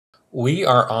We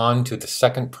are on to the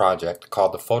second project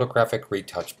called the Photographic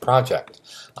Retouch project.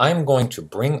 I'm going to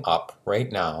bring up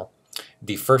right now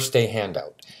the first day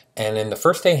handout. And in the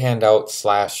first day handout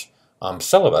slash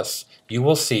syllabus, you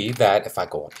will see that if I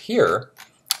go up here,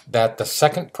 that the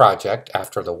second project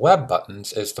after the web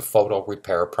buttons is the photo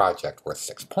repair project worth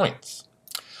 6 points.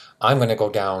 I'm going to go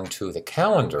down to the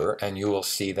calendar and you will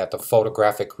see that the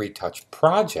Photographic Retouch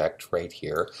project right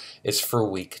here is for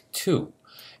week 2.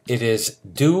 It is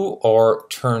due or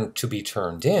to be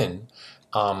turned in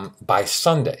by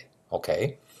Sunday,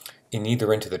 okay?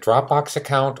 Either into the Dropbox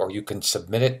account, or you can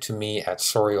submit it to me at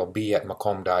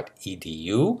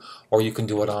sorialb@macomb.edu, or you can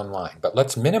do it online. But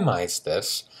let's minimize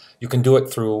this. You can do it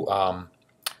through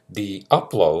the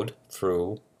upload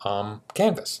through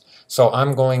Canvas. So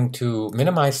I'm going to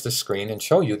minimize the screen and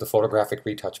show you the Photographic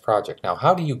Retouch project. Now,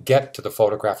 how do you get to the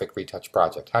Photographic Retouch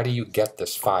project? How do you get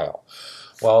this file?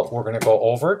 Well, we're going to go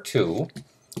over to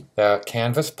the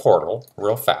Canvas portal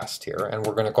real fast here, and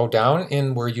we're going to go down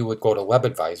in where you would go to Web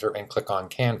Advisor and click on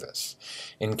Canvas.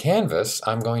 In Canvas,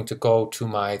 I'm going to go to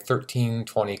my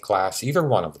 1320 class, either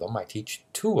one of them. I teach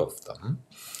 2 of them.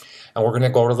 And we're going to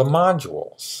go to the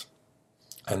modules.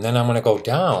 And then I'm going to go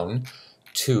down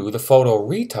to the Photo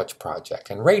Retouch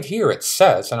project. And right here it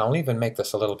says, and I'll even make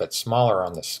this a little bit smaller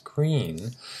on the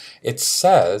screen, it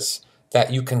says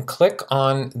that you can click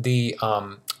on the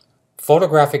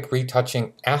Photographic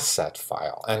Retouching asset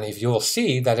file. And if you'll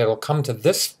see that it'll come to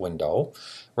this window.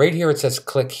 Right here it says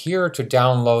click here to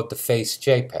download the face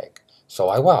JPEG. So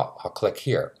I'll click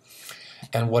here.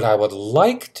 And what I would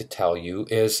like to tell you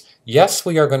is, yes,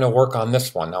 we are going to work on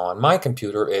this one. Now on my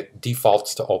computer it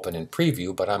defaults to open in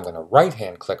preview, but I'm going to right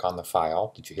hand click on the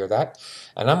file. Did you hear that?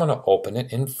 And I'm going to open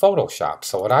it in Photoshop.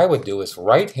 So what I would do is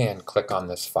right hand click on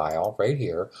this file right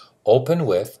here, open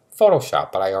with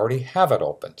Photoshop, but I already have it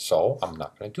open, so I'm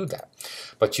not going to do that.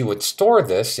 But you would store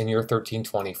this in your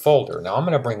 1320 folder. Now I'm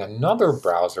going to bring another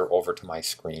browser over to my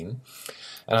screen,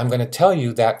 and I'm going to tell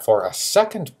you that for a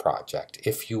second project,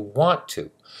 if you want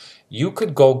to, you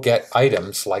could go get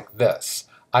items like this.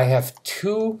 I have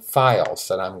 2 files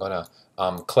that I'm going to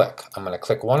click. I'm going to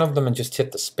click one of them and just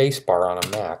hit the space bar on a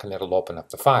Mac, and it'll open up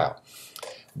the file.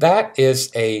 That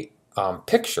is a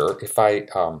picture. If I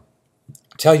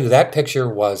tell you, that picture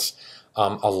was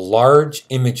a large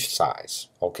image size,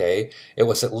 okay? It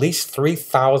was at least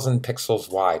 3,000 pixels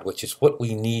wide, which is what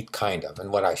we need, kind of.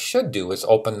 And what I should do is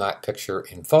open that picture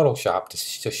in Photoshop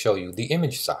to show you the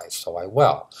image size, so I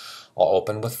will. I'll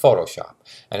open with Photoshop.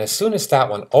 And as soon as that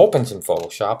one opens in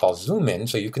Photoshop, I'll zoom in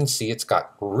so you can see it's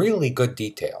got really good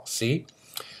detail, see?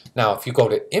 Now, if you go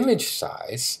to image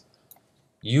size,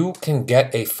 you can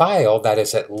get a file that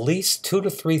is at least 2,000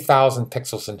 to 3,000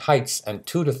 pixels in height and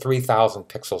 2,000 to 3,000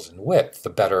 pixels in width. The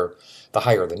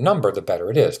higher the number, the better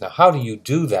it is. Now, how do you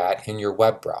do that in your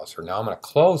web browser? Now, I'm going to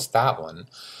close that one.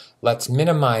 Let's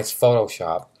minimize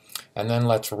Photoshop, and then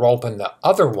let's open the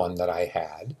other one that I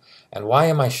had. And why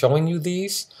am I showing you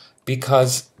these?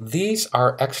 Because these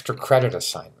are extra credit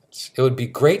assignments. It would be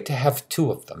great to have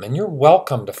 2 of them, and you're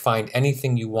welcome to find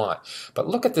anything you want. But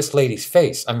look at this lady's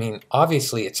face. I mean,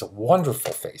 obviously it's a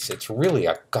wonderful face. It's really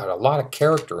got a lot of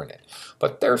character in it.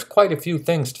 But there's quite a few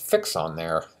things to fix on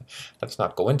there. Let's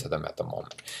not go into them at the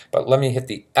moment. But let me hit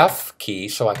the F key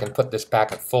so I can put this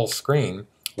back at full screen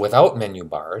without menu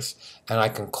bars, and I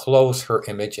can close her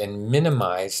image and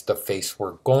minimize the face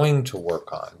we're going to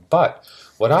work on. But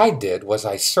what I did was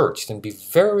I searched, and be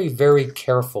very, very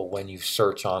careful when you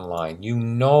search online. You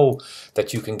know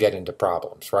that you can get into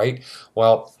problems, right?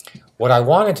 Well, what I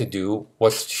wanted to do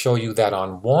was show you that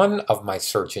on one of my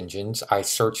search engines, I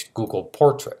searched Google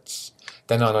Portraits.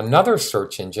 Then on another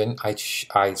search engine,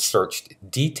 I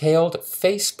searched detailed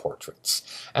face portraits.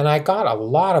 And I got a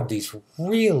lot of these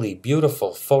really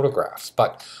beautiful photographs.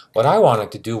 But what I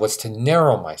wanted to do was to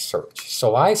narrow my search.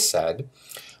 So I said,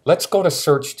 let's go to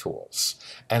Search Tools.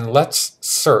 And let's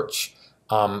search,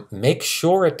 make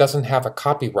sure it doesn't have a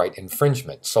copyright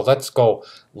infringement. So let's go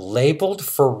labeled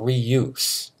for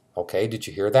reuse. Okay, did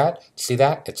you hear that? See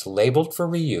that? It's labeled for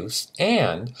reuse.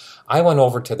 And I went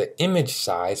over to the image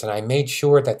size and I made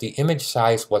sure that the image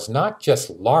size was not just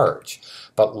large,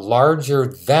 but larger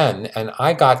than, and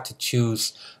I got to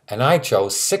choose, and I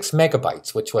chose 6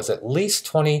 megabytes, which was at least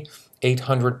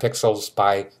 2,800 pixels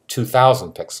by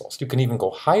 2,000 pixels. You can even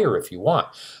go higher if you want.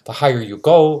 The higher you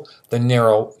go, the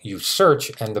narrower you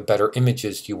search, and the better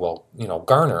images you will,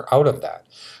 garner out of that.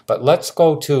 But let's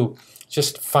go to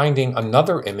just finding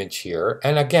another image here,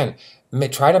 and again,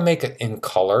 try to make it in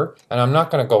color, and I'm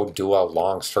not going to go do a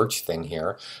long search thing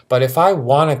here, but if I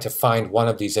wanted to find one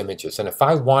of these images, and if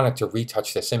I wanted to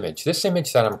retouch this image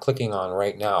that I'm clicking on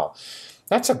right now,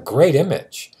 That's a great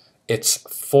image. It's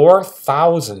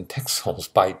 4,000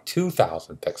 pixels by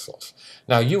 2,000 pixels.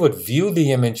 Now you would view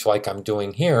the image like I'm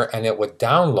doing here and it would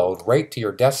download right to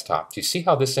your desktop. Do you see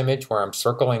how this image where I'm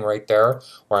circling right there,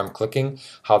 where I'm clicking,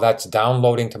 how that's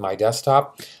downloading to my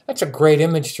desktop? That's a great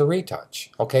image to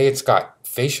retouch. Okay, it's got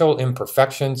facial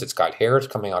imperfections, it's got hairs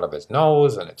coming out of his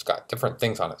nose, and it's got different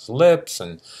things on his lips,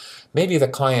 and maybe the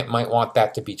client might want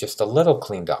that to be just a little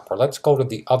cleaned up. Or let's go to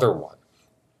the other one.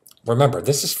 Remember,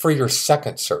 this is for your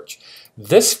second search.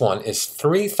 This one is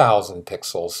 3,000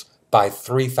 pixels by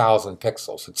 3,000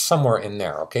 pixels. It's somewhere in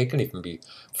there, okay? It can even be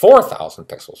 4,000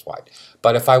 pixels wide.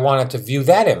 But if I wanted to view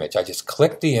that image, I just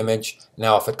click the image.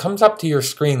 Now, if it comes up to your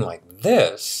screen like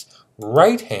this,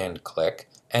 right-hand click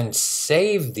and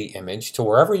save the image to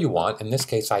wherever you want. In this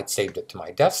case, I'd saved it to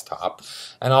my desktop.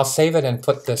 And I'll save it and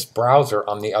put this browser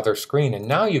on the other screen. And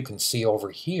now you can see over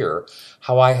here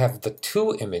how I have the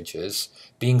two images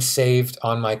being saved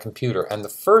on my computer. And the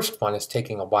first one is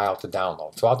taking a while to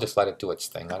download. So I'll just let it do its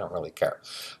thing. I don't really care.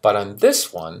 But on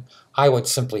this one, I would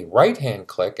simply right-hand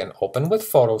click and open with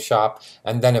Photoshop.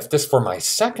 And then if this were my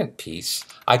second piece,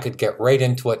 I could get right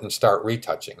into it and start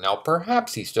retouching. Now,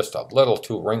 perhaps he's just a little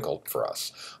too wrinkled for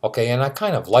us. Okay, and I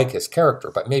kind of like his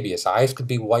character, but maybe his eyes could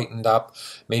be whitened up.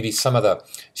 Maybe some of the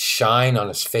shine on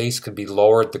his face could be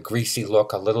lowered. The greasy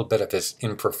look, a little bit of his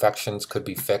imperfections could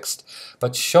be fixed.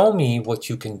 But show me what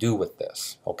you can do with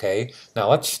this. Okay, now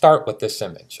let's start with this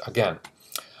image. Again,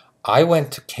 I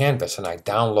went to Canvas and I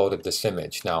downloaded this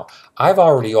image. Now, I've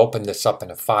already opened this up in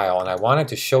a file and I wanted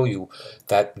to show you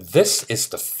that this is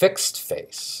the fixed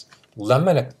face. I'm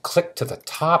going to click to the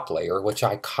top layer, which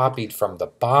I copied from the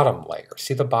bottom layer.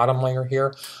 See the bottom layer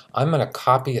here? I'm going to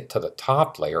copy it to the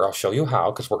top layer. I'll show you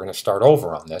how, because we're going to start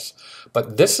over on this.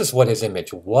 But this is what his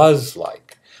image was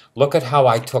like. Look at how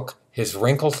I took his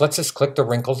wrinkles. Let's just click the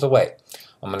wrinkles away.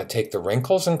 I'm going to take the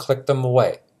wrinkles and click them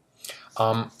away.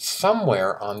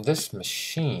 Somewhere on this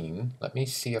machine, let me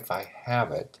see if I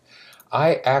have it,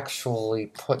 I actually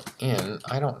put in,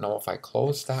 I don't know if I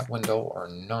closed that window or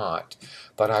not,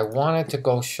 but I wanted to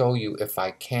go show you if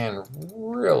I can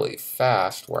really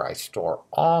fast where I store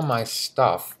all my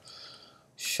stuff.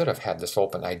 Should have had this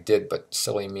open, I did, but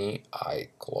silly me, I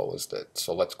closed it.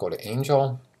 So let's go to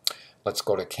Angel. Let's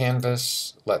go to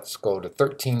Canvas, let's go to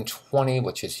 1320,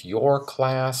 which is your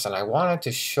class, and I wanted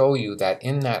to show you that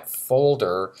in that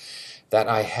folder that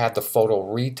I had the photo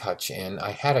retouch in,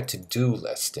 I had a to-do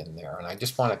list in there, and I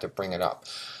just wanted to bring it up.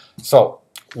 So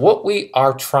what we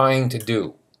are trying to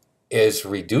do is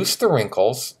reduce the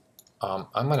wrinkles. I'm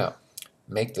going to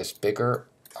make this bigger,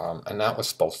 and that was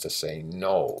supposed to say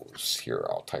nose. Here,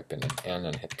 I'll type in an N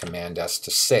and hit Command S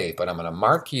to save, but I'm going to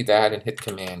marquee that and hit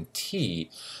Command T,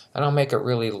 and I'll make it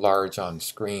really large on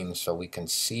screen so we can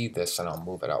see this, and I'll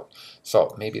move it out.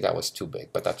 So maybe that was too big,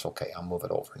 but that's okay. I'll move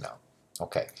it over now.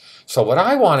 Okay, so what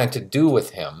I wanted to do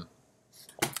with him,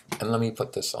 and let me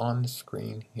put this on the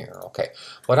screen here. Okay,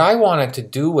 what I wanted to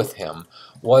do with him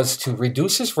was to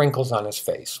reduce his wrinkles on his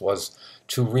face, was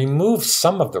to remove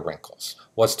some of the wrinkles,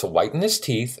 was to whiten his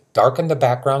teeth, darken the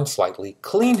background slightly,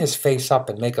 clean his face up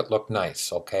and make it look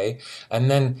nice, okay?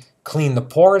 And then clean the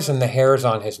pores and the hairs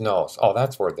on his nose. Oh,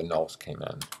 that's where the nose came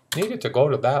in. Needed to go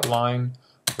to that line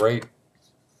right.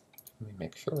 Let me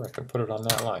make sure I can put it on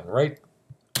that line right.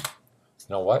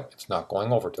 You know what? It's not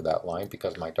going over to that line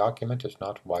because my document is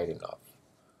not wide enough.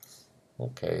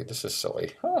 Okay, this is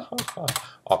silly.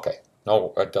 Okay,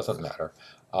 no, it doesn't matter.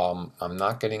 I'm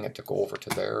not getting it to go over to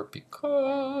there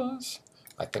because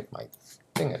I think my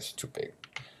thing is too big.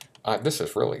 This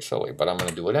is really silly, but I'm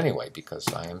going to do it anyway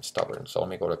because I am stubborn. So let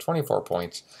me go to 24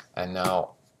 points, and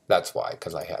now that's why,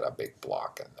 because I had a big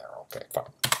block in there. Okay,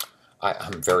 fine.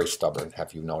 I'm very stubborn,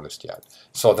 have you noticed yet?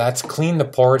 So that's clean the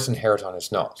pores and hairs on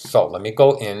his nose. So let me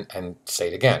go in and say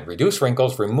it again. Reduce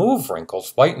wrinkles, remove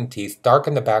wrinkles, whiten teeth,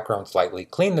 darken the background slightly,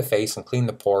 clean the face, and clean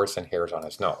the pores and hairs on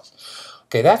his nose.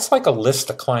 Okay, that's like a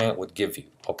list a client would give you.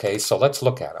 Okay, so let's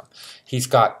look at him. He's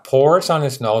got pores on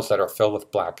his nose that are filled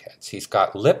with blackheads. He's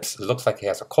got lips. It looks like he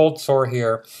has a cold sore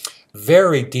here.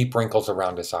 Very deep wrinkles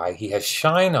around his eye. He has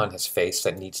shine on his face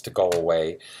that needs to go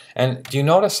away. And do you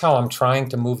notice how I'm trying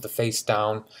to move the face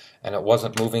down and it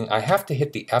wasn't moving? I have to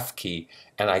hit the F key,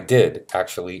 and I did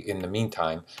actually in the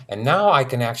meantime. And now I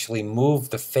can actually move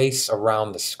the face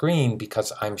around the screen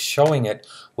because I'm showing it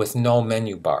with no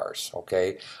menu bars,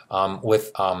 okay?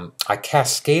 I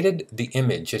cascaded the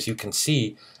image, as you can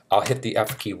see. I'll hit the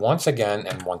F key once again,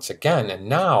 and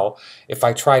now if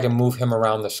I try to move him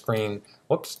around the screen,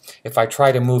 if I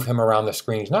try to move him around the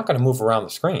screen, he's not going to move around the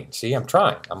screen. See, I'm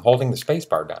trying. I'm holding the space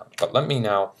bar down. But let me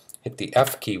now hit the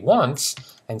F key once,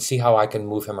 and see how I can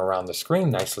move him around the screen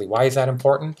nicely. Why is that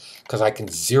important? Because I can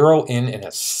zero in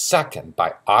a second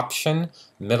by Option,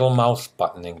 middle mouse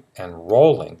buttoning, and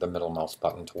rolling the middle mouse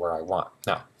button to where I want.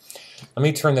 Now, let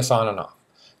me turn this on and off.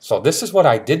 So this is what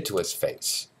I did to his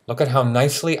face. Look at how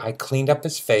nicely I cleaned up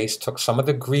his face, took some of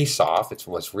the grease off. It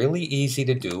was really easy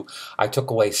to do. I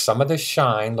took away some of the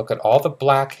shine. Look at all the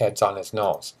blackheads on his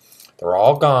nose. They're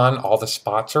all gone. All the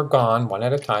spots are gone one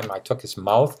at a time. I took his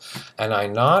mouth, and I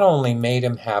not only made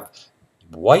him have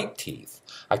white teeth,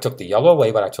 I took the yellow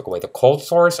away, but I took away the cold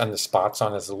sores and the spots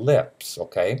on his lips,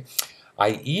 okay?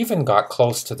 I even got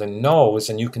close to the nose,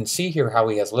 and you can see here how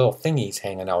he has little thingies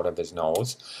hanging out of his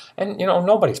nose. And, you know,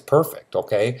 nobody's perfect,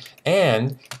 okay?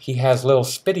 And he has little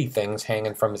spitty things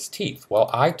hanging from his teeth. Well,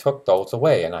 I took those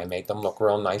away, and I made them look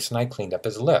real nice, and I cleaned up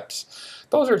his lips.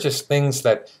 Those are just things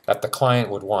that the client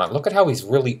would want. Look at how he's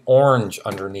really orange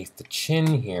underneath the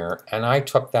chin here, and I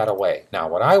took that away. Now,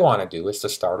 what I want to do is to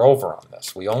start over on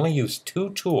this. We only use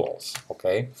 2 tools,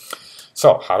 okay?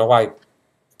 So, how do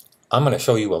I'm going to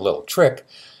show you a little trick,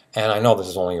 and I know this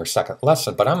is only your second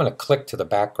lesson, but I'm going to click to the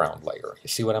background layer. You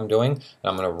see what I'm doing? And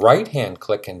I'm going to right-hand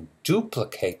click and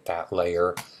duplicate that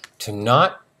layer to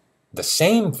not the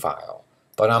same file,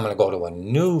 but I'm going to go to a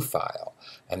new file.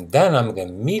 And then I'm going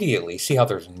to immediately, see how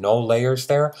there's no layers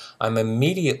there? I'm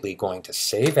immediately going to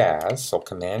save as, so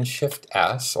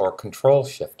Command-Shift-S or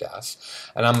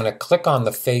Control-Shift-S, and I'm going to click on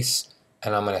the face,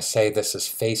 and I'm going to say this is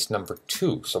face number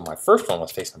 2. So my first one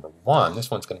was face number 1.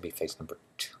 This one's going to be face number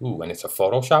 2, and it's a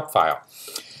Photoshop file.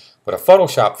 What a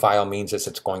Photoshop file means is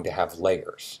it's going to have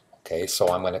layers. Okay,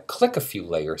 so I'm going to click a few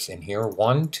layers in here,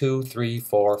 1, 2, 3,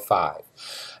 4, 5.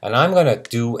 And I'm going to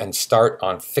do and start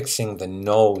on fixing the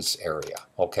nose area.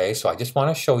 Okay, so I just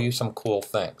want to show you some cool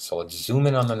things. So let's zoom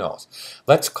in on the nose.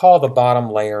 Let's call the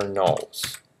bottom layer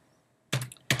nose.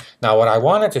 Now what I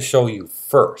wanted to show you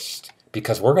first,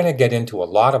 because we're going to get into a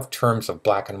lot of terms of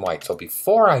black and white. So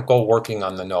before I go working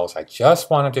on the nose, I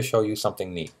just wanted to show you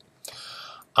something neat.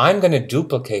 I'm going to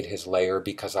duplicate his layer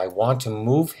because I want to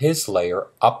move his layer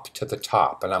up to the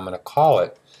top, and I'm going to call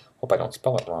it, hope I don't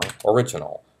spell it wrong,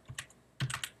 original.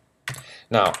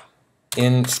 Now,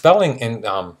 in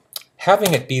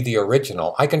having it be the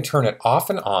original, I can turn it off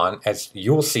and on. As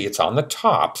you'll see, it's on the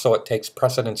top, so it takes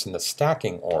precedence in the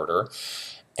stacking order,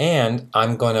 and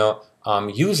I'm going to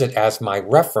use it as my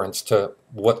reference to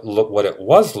what it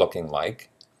was looking like,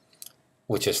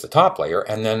 which is the top layer,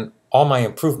 and then all my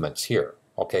improvements here.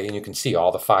 Okay, and you can see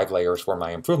all the 5 layers where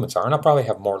my improvements are, and I'll probably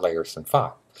have more layers than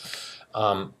 5.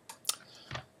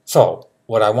 So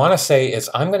what I want to say is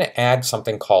I'm going to add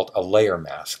something called a layer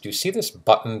mask. Do you see this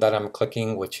button that I'm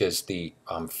clicking, which is the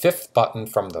 5th button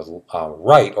from the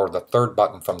right, or the 3rd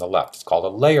button from the left? It's called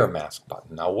a layer mask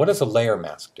button. Now what does a layer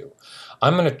mask do?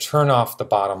 I'm going to turn off the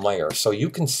bottom layer, so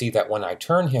you can see that when I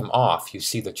turn him off, you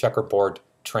see the checkerboard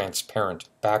transparent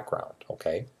background,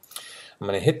 okay? I'm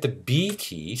going to hit the B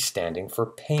key, standing for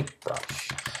paintbrush.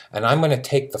 And I'm going to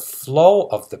take the flow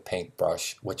of the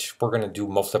paintbrush, which we're going to do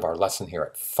most of our lesson here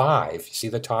at 5. You see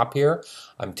the top here?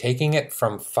 I'm taking it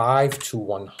from 5 to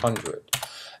 100.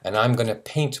 And I'm going to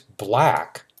paint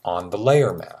black on the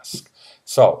layer mask.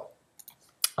 So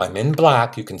I'm in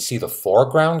black. You can see the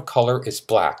foreground color is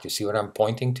black. You see what I'm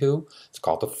pointing to? It's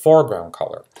called the foreground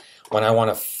color. When I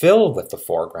want to fill with the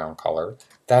foreground color,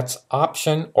 that's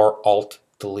Option or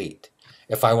Alt-Delete.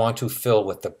 If I want to fill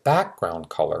with the background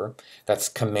color, that's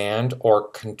Command or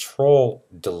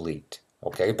Control-Delete.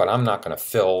 Okay, but I'm not going to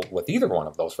fill with either one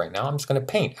of those right now. I'm just going to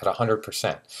paint at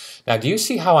 100%. Now, do you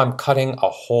see how I'm cutting a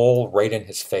hole right in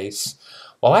his face?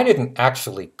 Well, I didn't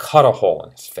actually cut a hole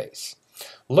in his face.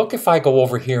 Look if I go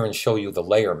over here and show you the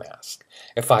layer mask.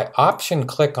 If I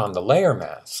Option-click on the layer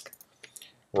mask,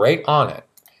 right on it,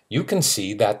 you can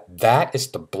see that that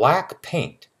is the black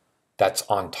paint that's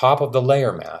on top of the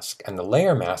layer mask, and the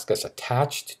layer mask is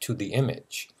attached to the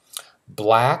image.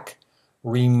 Black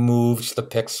removes the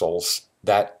pixels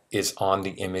that is on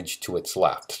the image to its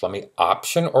left. So let me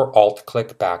Option or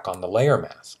Alt-click back on the layer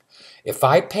mask. If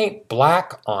I paint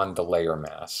black on the layer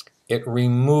mask, it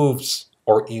removes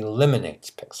or eliminates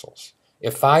pixels.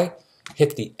 If I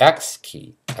hit the X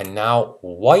key, and now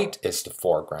white is the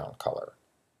foreground color,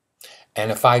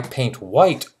 and if I paint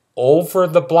white over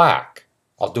the black,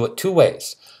 I'll do it 2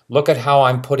 ways. Look at how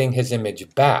I'm putting his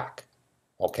image back.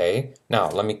 Okay, now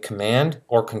let me Command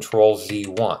or Control Z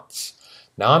once.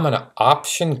 Now I'm going to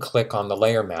Option-click on the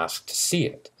layer mask to see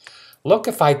it. Look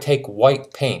if I take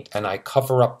white paint and I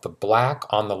cover up the black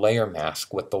on the layer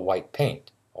mask with the white paint.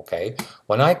 Okay,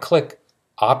 when I click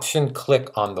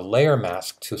Option-click on the layer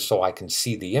mask so I can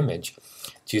see the image,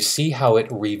 do you see how it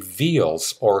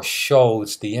reveals or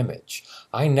shows the image?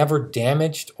 I never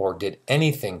damaged or did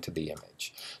anything to the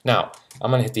image. Now,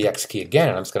 I'm going to hit the X key again,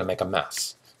 and I'm just going to make a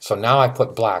mess. So now I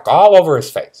put black all over his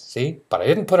face, see? But I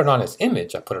didn't put it on his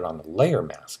image, I put it on the layer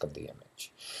mask of the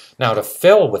image. Now to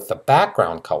fill with the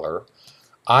background color,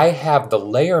 I have the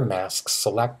layer mask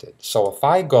selected. So if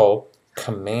I go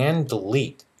Command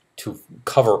Delete to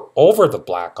cover over the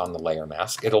black on the layer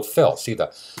mask, it'll fill. See,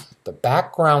 the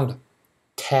background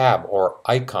tab or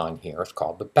icon here is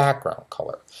called the background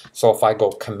color. So if I go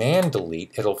Command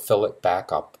Delete, it'll fill it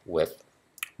back up with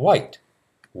white.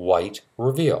 White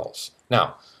reveals.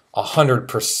 Now,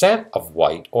 100% of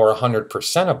white or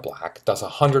 100% of black does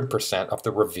 100% of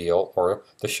the reveal or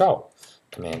the show.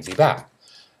 Command Z back.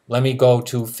 Let me go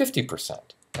to 50%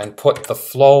 and put the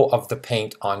flow of the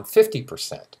paint on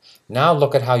 50%. Now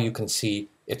look at how you can see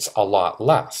it's a lot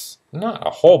less, not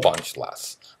a whole bunch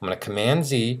less. I'm going to Command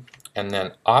Z and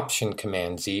then Option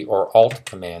Command Z or Alt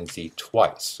Command Z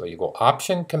twice. So you go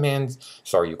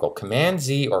Command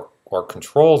Z or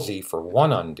Control Z for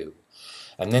one undo.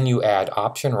 And then you add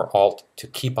Option or Alt to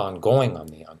keep on going on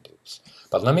the undos.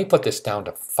 But let me put this down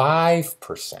to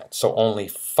 5%. So only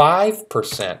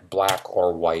 5% black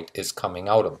or white is coming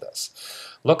out of this.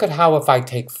 Look at how if I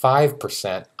take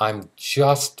 5%, I'm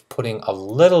just putting a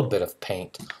little bit of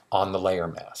paint on the layer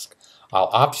mask. I'll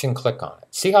Option click on it.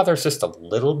 See how there's just a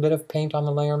little bit of paint on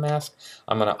the layer mask?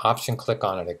 I'm going to Option click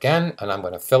on it again, and I'm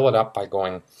going to fill it up by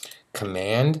going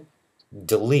Command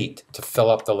Delete to fill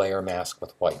up the layer mask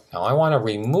with white. Now I want to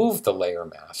remove the layer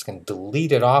mask and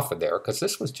delete it off of there because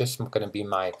this was just going to be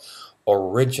my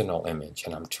original image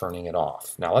and I'm turning it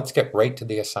off. Now let's get right to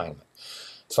the assignment.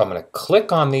 So I'm going to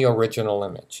click on the original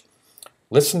image.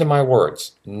 Listen to my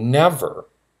words. Never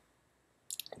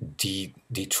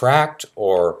detract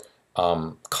or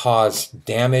cause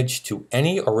damage to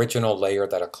any original layer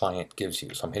that a client gives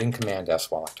you. So I'm hitting Command S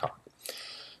while I talk.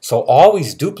 So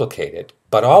always duplicate it,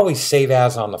 but always save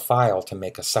as on the file to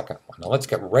make a second one. Now let's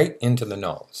get right into the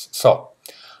nose. So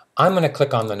I'm going to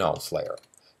click on the nose layer.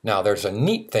 Now there's a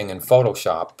neat thing in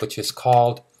Photoshop which is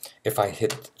called, if I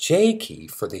hit the J key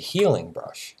for the healing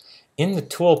brush, in the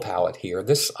tool palette here,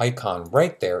 this icon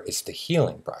right there is the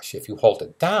healing brush. If you hold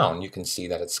it down, you can see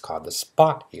that it's called the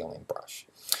spot healing brush.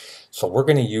 So we're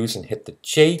going to use and hit the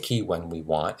J key when we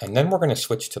want, and then we're going to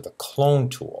switch to the clone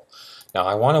tool. Now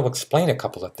I want to explain a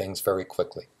couple of things very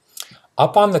quickly.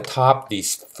 Up on the top,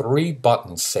 these three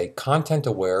buttons say Content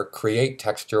Aware, Create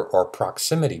Texture, or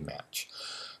Proximity Match.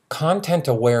 Content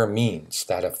Aware means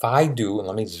that if I do, and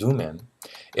let me zoom in,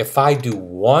 if I do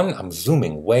one, I'm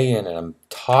zooming way in and I'm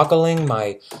toggling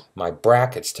my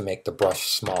brackets to make the brush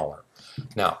smaller.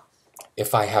 Now,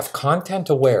 if I have Content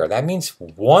Aware, that means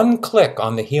one click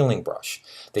on the healing brush.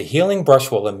 The healing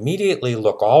brush will immediately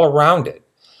look all around it,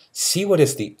 see what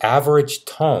is the average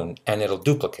tone, and it'll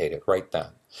duplicate it right then.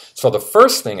 So the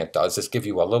first thing it does is give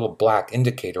you a little black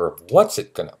indicator of what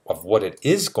it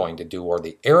is going to do or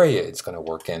the area it's going to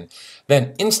work in.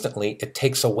 Then instantly it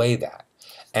takes away that.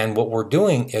 And what we're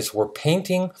doing is we're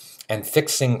painting and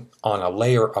fixing on a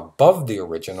layer above the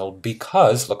original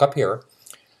because, look up here,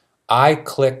 I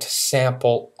clicked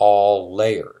Sample All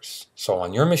Layers. So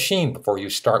on your machine, before you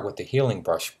start with the healing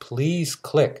brush, please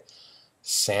click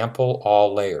Sample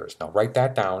All Layers. Now write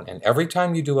that down, and every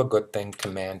time you do a good thing,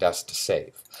 Command S to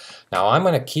save. Now I'm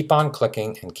going to keep on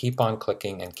clicking and keep on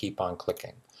clicking and keep on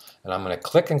clicking. And I'm going to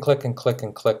click and click and click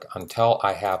and click until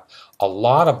I have a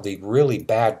lot of the really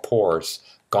bad pores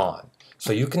gone.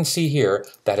 So you can see here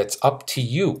that it's up to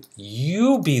you.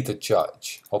 You be the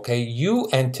judge, okay? You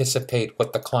anticipate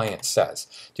what the client says.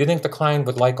 Do you think the client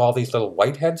would like all these little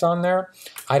whiteheads on there?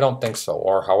 I don't think so,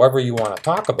 or however you want to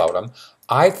talk about them.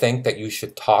 I think that you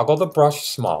should toggle the brush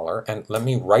smaller, and let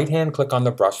me right-hand click on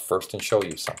the brush first and show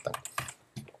you something.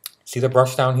 See the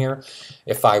brush down here?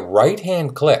 If I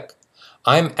right-hand click,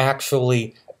 I'm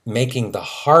actually making the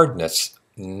hardness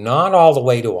not all the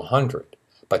way to 100.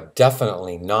 But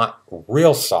definitely not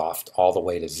real soft all the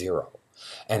way to 0.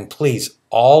 And please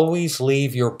always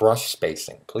leave your brush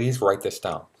spacing. Please write this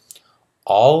down.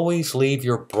 Always leave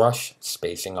your brush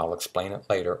spacing, I'll explain it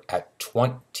later, at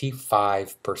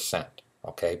 25%.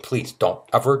 Okay, please don't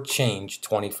ever change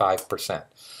 25%.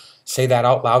 Say that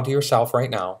out loud to yourself right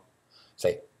now.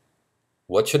 Say,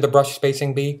 what should the brush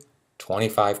spacing be?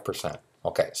 25%.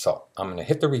 Okay, so I'm going to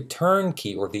hit the return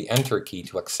key or the enter key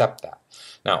to accept that.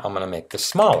 Now I'm going to make this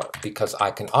smaller because I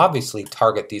can obviously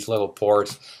target these little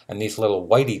pores and these little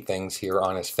whitey things here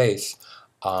on his face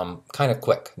kind of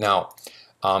quick. Now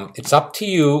it's up to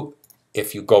you.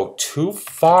 If you go too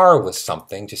far with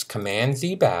something, just Command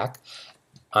Z back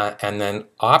and then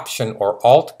Option or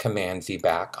Alt Command Z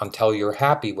back until you're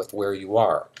happy with where you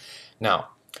are. Now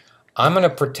I'm going to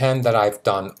pretend that I've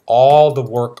done all the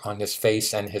work on his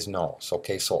face and his nose.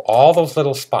 Okay, so all those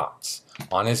little spots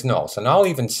on his nose. And I'll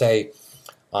even say,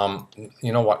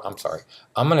 you know what, I'm sorry.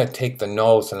 I'm going to take the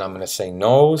nose and I'm going to say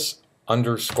nose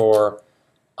underscore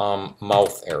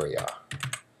mouth area.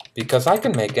 Because I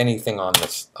can make anything on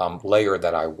this layer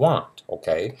that I want.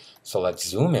 Okay, so let's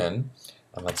zoom in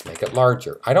and let's make it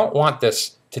larger. I don't want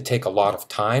this to take a lot of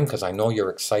time because I know you're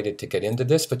excited to get into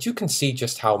this, but you can see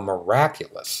just how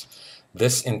miraculous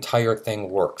this entire thing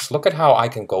works. Look at how I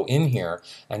can go in here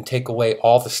and take away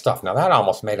all the stuff. Now that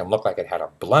almost made him look like it had a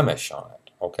blemish on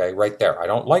it, okay, right there. I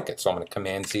don't like it, so I'm going to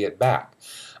Command Z it back.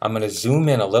 I'm going to zoom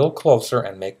in a little closer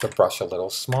and make the brush a little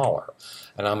smaller.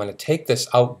 And I'm going to take this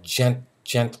out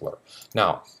gentler.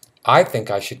 Now, I think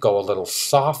I should go a little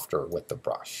softer with the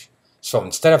brush. So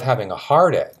instead of having a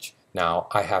hard edge, now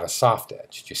I have a soft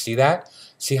edge. Do you see that?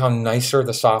 See how nicer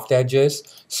the soft edge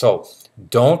is? So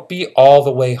don't be all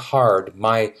the way hard.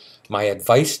 My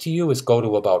advice to you is go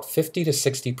to about 50 to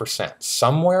 60%.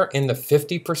 Somewhere in the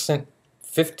 50 to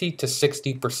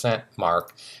 60%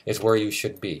 mark is where you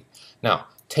should be. Now,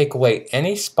 take away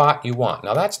any spot you want.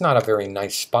 Now that's not a very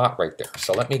nice spot right there.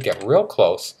 So let me get real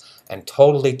close and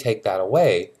totally take that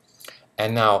away.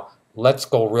 And now let's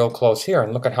go real close here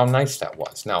and look at how nice that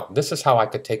was. Now this is how I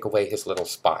could take away his little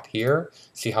spot here.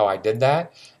 See how I did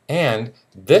that? And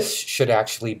this should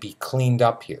actually be cleaned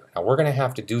up here. Now we're going to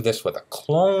have to do this with a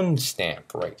clone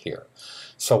stamp right here.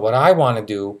 So what I want to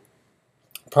do,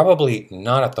 probably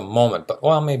not at the moment, but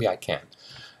well, maybe I can.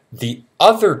 The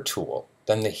other tool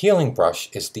than the healing brush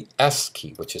is the S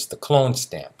key, which is the clone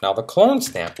stamp. Now the clone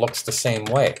stamp looks the same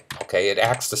way, okay? It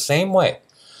acts the same way.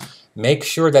 Make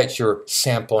sure that you're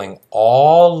sampling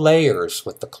all layers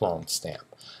with the clone stamp.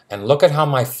 And look at how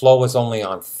my flow is only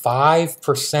on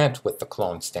 5% with the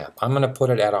clone stamp. I'm going to put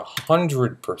it at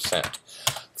 100%.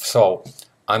 So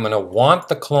I'm going to want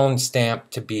the clone stamp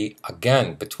to be,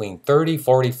 again, between 30,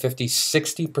 40, 50,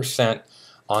 60%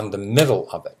 on the middle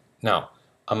of it. Now,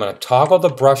 I'm going to toggle the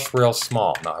brush real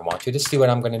small. Now, I want you to see what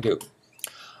I'm going to do.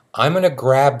 I'm going to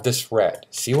grab this red.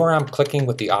 See where I'm clicking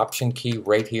with the Option key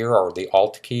right here, or the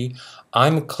Alt key?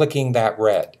 I'm clicking that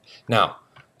red. Now,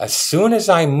 as soon as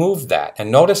I move that,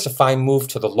 and notice if I move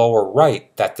to the lower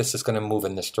right, that this is going to move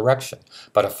in this direction.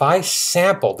 But if I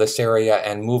sample this area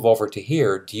and move over to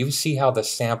here, do you see how the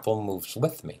sample moves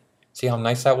with me? See how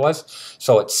nice that was?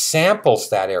 So it samples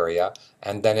that area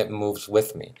and then it moves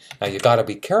with me. Now you got to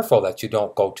be careful that you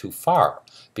don't go too far,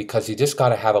 because you just got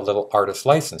to have a little artist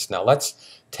license. Now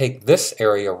let's take this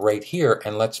area right here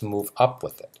and let's move up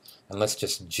with it. And let's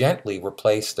just gently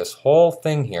replace this whole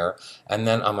thing here, and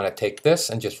then I'm going to take this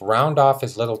and just round off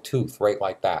his little tooth right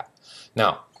like that.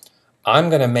 Now, I'm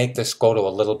going to make this go to a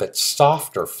little bit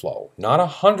softer flow. Not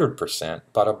 100%,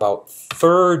 but about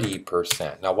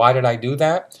 30%. Now, why did I do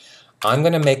that? I'm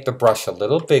going to make the brush a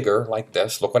little bigger like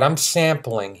this. Look what I'm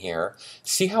sampling here.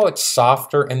 See how it's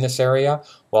softer in this area?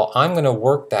 Well, I'm going to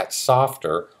work that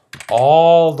softer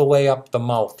all the way up the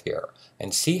mouth here.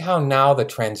 And see how now the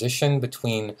transition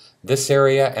between this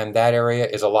area and that area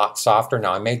is a lot softer.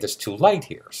 Now I made this too light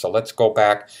here, so let's go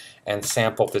back and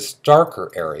sample this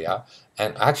darker area,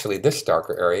 and actually this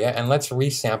darker area, and let's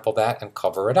resample that and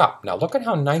cover it up. Now look at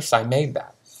how nice I made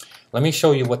that. Let me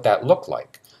show you what that looked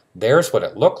like. There's what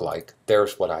it looked like,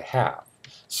 there's what I have.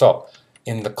 So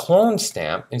in the clone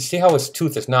stamp, and see how his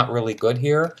tooth is not really good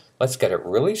here? Let's get it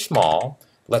really small.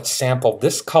 Let's sample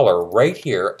this color right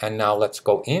here, and now let's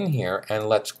go in here and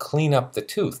let's clean up the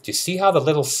tooth. Do you see how the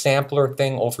little sampler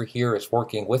thing over here is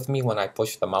working with me when I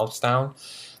push the mouse down?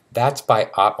 That's by,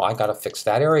 well, I got to fix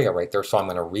that area right there, so I'm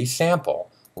going to resample.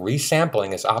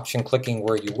 Resampling is option clicking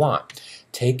where you want.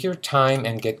 Take your time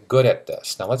and get good at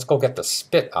this. Now let's go get the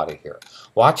spit out of here.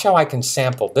 Watch how I can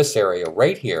sample this area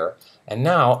right here, and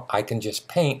now I can just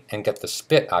paint and get the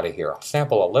spit out of here. I'll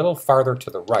sample a little farther to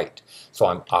the right. So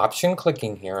I'm option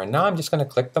clicking here, and now I'm just going to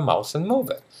click the mouse and move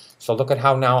it. So look at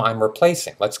how now I'm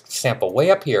replacing. Let's sample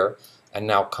way up here and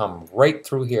now come right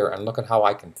through here, and look at how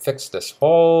I can fix this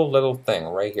whole little thing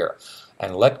right here.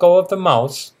 And let go of the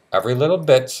mouse every little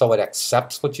bit so it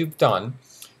accepts what you've done.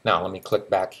 Now let me click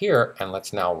back here, and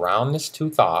let's now round this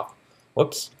tooth off.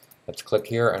 Whoops. Let's click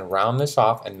here and round this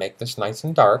off and make this nice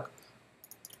and dark.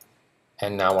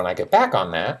 And now when I get back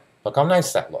on that, look how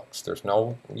nice that looks. There's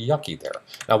no yucky there.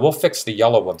 Now we'll fix the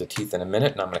yellow of the teeth in a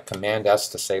minute, and I'm going to Command S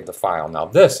to save the file. Now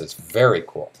this is very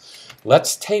cool.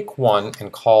 Let's take one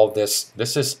and call this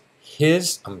is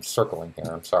his, I'm circling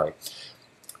here, I'm sorry.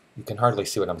 You can hardly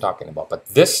see what I'm talking about, but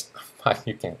this,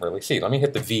 you can't really see. Let me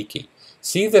hit the V key.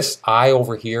 See this eye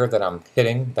over here that I'm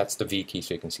hitting? That's the V key,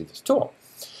 so you can see this tool.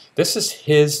 This is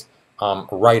his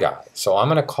right eye. So I'm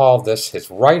going to call this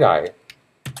his right eye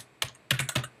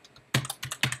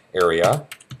area,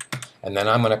 and then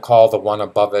I'm going to call the one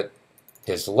above it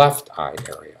his left eye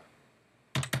area.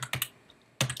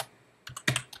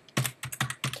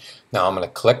 Now I'm going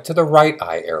to click to the right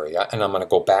eye area, and I'm going to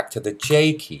go back to the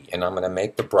J key, and I'm going to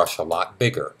make the brush a lot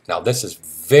bigger. Now this is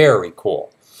very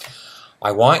cool.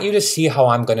 I want you to see how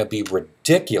I'm going to be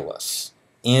ridiculous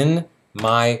in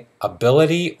my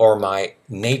ability or my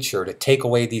nature to take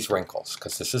away these wrinkles,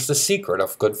 because this is the secret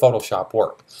of good Photoshop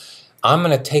work. I'm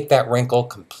going to take that wrinkle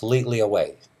completely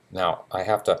away. Now I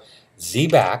have to Z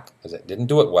back because it didn't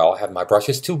do it well. I have my brush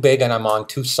is too big and I'm on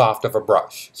too soft of a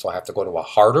brush. So I have to go to a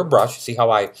harder brush. See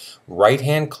how I right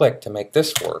hand click to make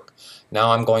this work.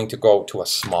 Now I'm going to go to a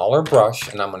smaller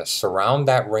brush and I'm going to surround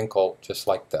that wrinkle just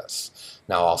like this.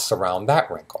 Now I'll surround that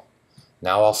wrinkle.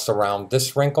 Now I'll surround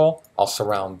this wrinkle. I'll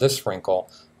surround this wrinkle.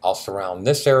 I'll surround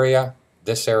this area,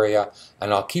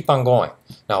 and I'll keep on going.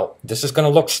 Now this is going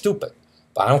to look stupid,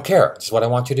 but I don't care. This is what I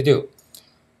want you to do.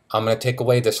 I'm going to take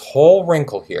away this whole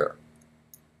wrinkle here.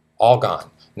 All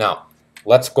gone. Now,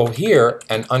 let's go here,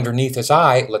 and underneath his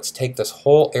eye, let's take this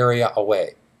whole area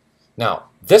away. Now,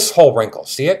 this whole wrinkle,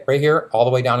 see it right here, all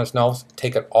the way down his nose?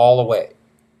 Take it all away.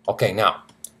 Okay, now,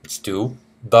 let's do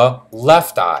the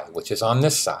left eye, which is on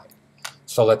this side.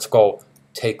 So let's go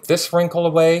take this wrinkle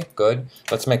away. Good.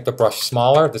 Let's make the brush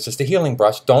smaller. This is the healing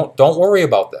brush. Don't worry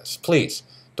about this, please.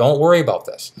 Don't worry about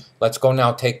this. Let's go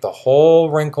now take the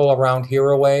whole wrinkle around here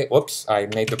away. Whoops, I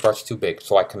made the brush too big.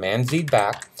 So I Command Z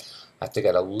back. I have to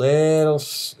get a little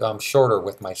shorter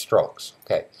with my strokes.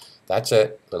 Okay, that's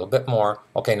it. A little bit more.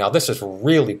 Okay, now this is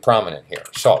really prominent here.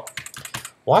 So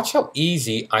watch how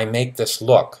easy I make this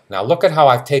look. Now look at how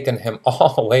I've taken him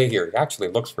all the way here. He actually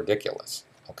looks ridiculous.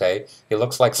 Okay, he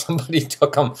looks like somebody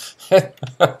took him.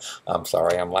 I'm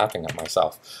sorry, I'm laughing at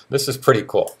myself. This is pretty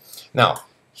cool. Now,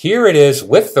 here it is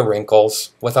with the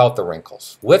wrinkles, without the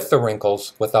wrinkles, with the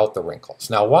wrinkles, without the wrinkles.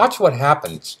 Now watch what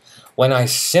happens when I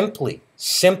simply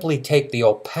take the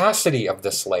opacity of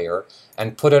this layer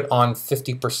and put it on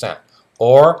 50%,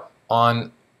 or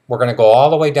on, we're going to go all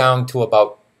the way down to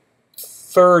about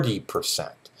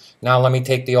 30%. Now let me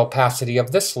take the opacity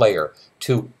of this layer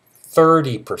to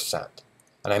 30%.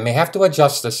 And I may have to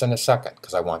adjust this in a second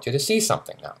because I want you to see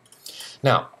something now.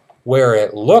 Now, where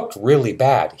it looked really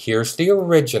bad, here's the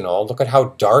original. Look at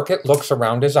how dark it looks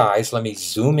around his eyes. Let me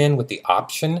zoom in with the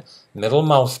Option middle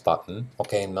mouse button.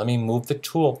 Okay, and let me move the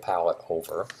tool palette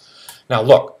over. Now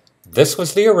look, this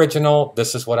was the original.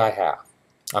 This is what I have.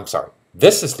 I'm sorry.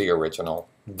 This is the original.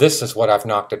 This is what I've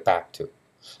knocked it back to.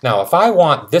 Now, if I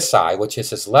want this eye, which is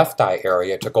his left eye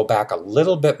area, to go back a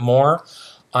little bit more,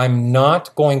 I'm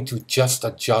not going to just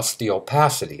adjust the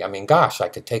opacity. I mean, gosh, I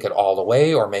could take it all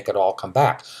away or make it all come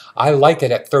back. I like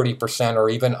it at 30%, or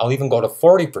I'll even go to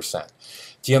 40%.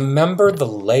 Do you remember the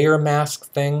layer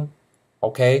mask thing?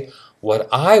 Okay, what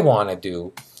I want to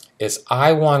do is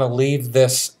I want to leave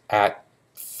this at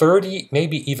 30,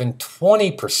 maybe even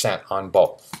 20% on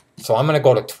both. So I'm going to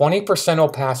go to 20%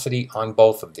 opacity on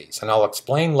both of these, and I'll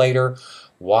explain later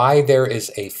why there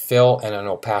is a fill and an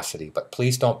opacity, but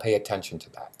please don't pay attention to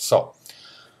that. So,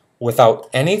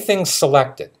 without anything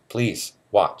selected, please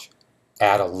watch.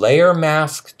 Add a layer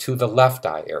mask to the left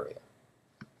eye area.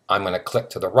 I'm going to click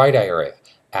to the right eye area.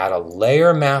 Add a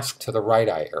layer mask to the right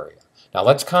eye area. Now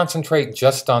let's concentrate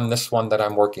just on this one that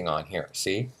I'm working on here,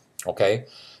 see? Okay?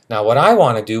 Now what I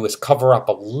want to do is cover up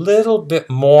a little bit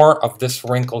more of this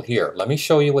wrinkle here. Let me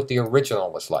show you what the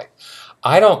original was like.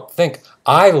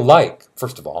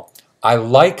 First of all, I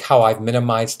like how I've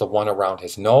minimized the one around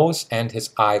his nose and his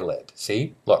eyelid.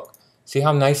 See? Look. See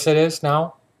how nice it is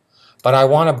now? But I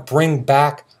want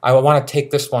to take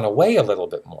this one away a little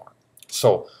bit more.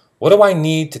 So what do I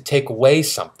need to take away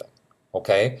something?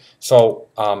 Okay? So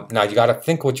now you got to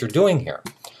think what you're doing here.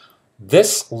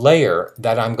 This layer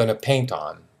that I'm going to paint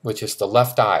on, which is the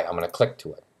left eye, I'm going to click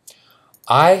to it.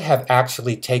 I have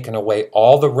actually taken away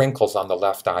all the wrinkles on the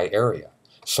left eye area.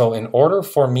 So in order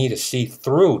for me to see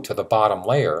through to the bottom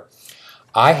layer,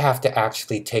 I have to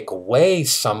actually take away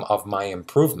some of my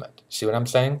improvement. See what I'm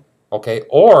saying? Okay,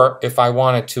 or if I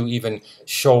wanted to even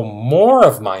show more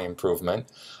of my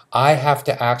improvement, I have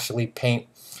to actually paint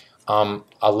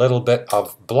a little bit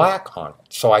of black on it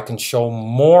so I can show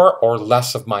more or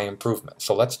less of my improvement.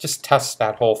 So let's just test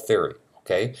that whole theory.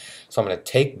 Okay, so I'm going to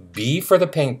take B for the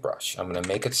paintbrush. I'm going to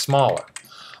make it smaller.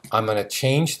 I'm going to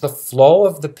change the flow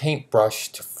of the paintbrush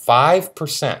to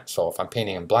 5%. So if I'm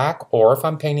painting in black or if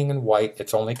I'm painting in white,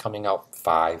 it's only coming out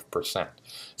 5%.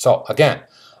 So again,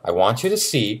 I want you to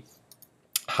see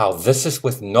how this is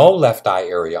with no left eye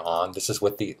area on, this is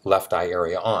with the left eye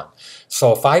area on.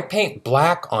 So if I paint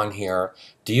black on here,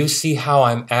 do you see how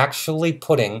I'm actually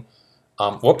putting,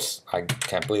 whoops, I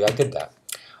can't believe I did that.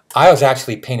 I was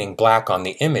actually painting black on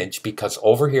the image because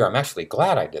over here, I'm actually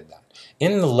glad I did that.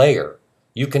 In the layer,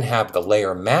 you can have the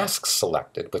layer mask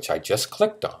selected, which I just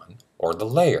clicked on, or the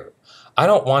layer. I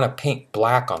don't want to paint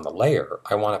black on the layer.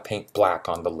 I want to paint black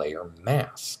on the layer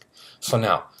mask. So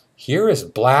now, here is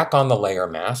black on the layer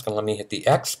mask, and let me hit the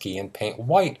X key and paint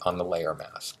white on the layer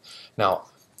mask. Now,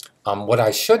 what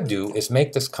I should do is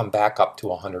make this come back up to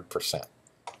 100%.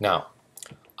 Now,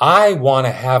 I want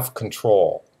to have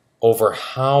control over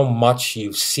how much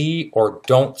you see or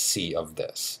don't see of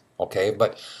this, okay?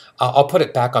 But I'll put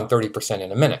it back on 30%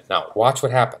 in a minute. Now, watch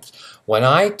what happens. When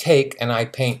I take and I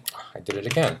paint, I did it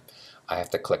again. I have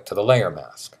to click to the layer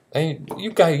mask. And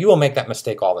you will make that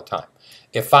mistake all the time.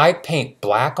 If I paint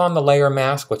black on the layer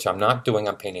mask, which I'm not doing,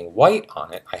 I'm painting white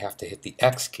on it, I have to hit the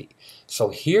X key. So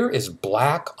here is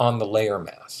black on the layer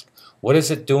mask. What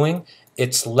is it doing?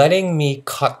 It's letting me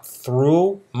cut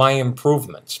through my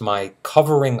improvements, my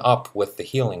covering up with the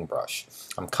healing brush.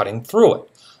 I'm cutting through it.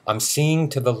 I'm seeing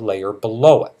to the layer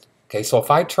below it. Okay, so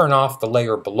if I turn off the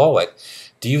layer below it,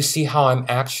 do you see how I'm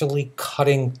actually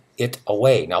cutting it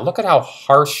away? Now look at how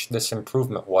harsh this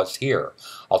improvement was here.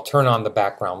 I'll turn on the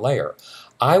background layer.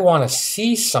 I want to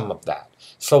see some of that.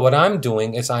 So what I'm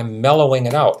doing is I'm mellowing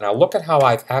it out. Now look at how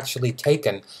I've actually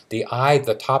taken the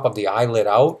top of the eyelid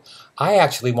out. I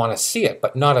actually want to see it,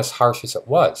 but not as harsh as it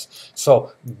was.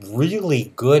 So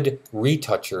really good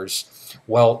retouchers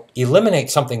will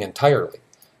eliminate something entirely.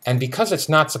 And because it's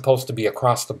not supposed to be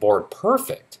across the board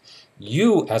perfect,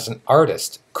 you as an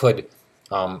artist could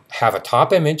have a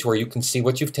top image where you can see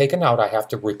what you've taken out. I have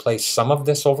to replace some of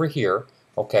this over here.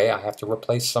 Okay, I have to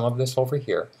replace some of this over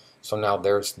here. So now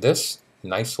there's this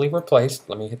nicely replaced.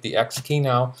 Let me hit the X key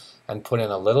now and put in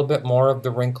a little bit more of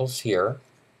the wrinkles here.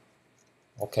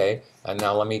 Okay, and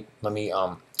now let me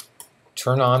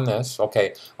turn on this.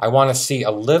 Okay, I want to see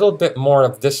a little bit more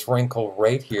of this wrinkle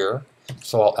right here.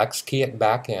 So I'll X key it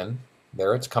back in.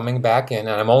 There it's coming back in,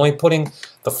 and I'm only putting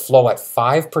the flow at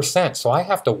 5%, so I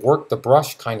have to work the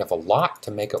brush kind of a lot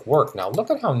to make it work. Now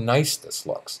look at how nice this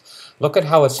looks. Look at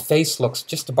how his face looks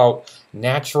just about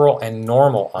natural and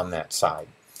normal on that side.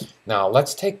 Now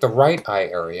let's take the right eye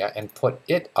area and put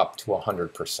it up to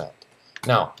 100%.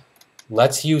 Now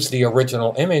let's use the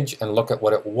original image and look at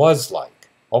what it was like.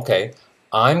 Okay,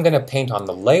 I'm going to paint on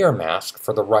the layer mask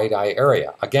for the right eye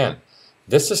area. Again,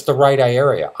 this is the right eye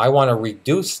area. I want to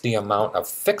reduce the amount of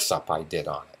fix-up I did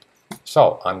on it.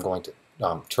 So I'm going to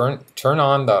turn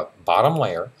on the bottom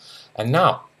layer, and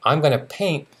now I'm going to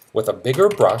paint with a bigger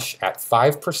brush at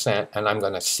 5%, and I'm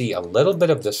going to see a little bit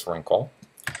of this wrinkle.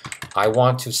 I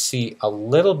want to see a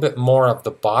little bit more of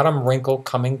the bottom wrinkle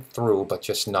coming through, but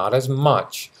just not as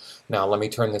much. Now let me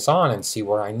turn this on and see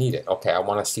where I need it. Okay, I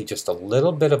want to see just a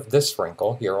little bit of this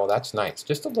wrinkle here. Oh, that's nice.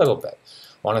 Just a little bit.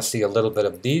 Want to see a little bit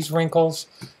of these wrinkles.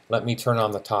 Let me turn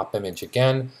on the top image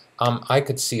again. I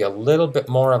could see a little bit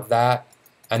more of that.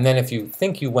 And then if you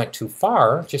think you went too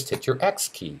far, just hit your X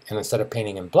key. And instead of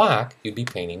painting in black, you'd be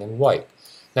painting in white.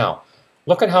 Now,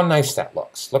 look at how nice that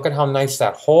looks. Look at how nice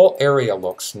that whole area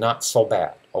looks. Not so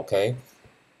bad, okay?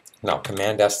 Now,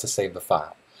 Command S to save the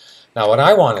file. Now what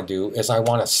I want to do is I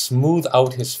want to smooth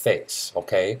out his face,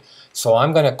 okay? So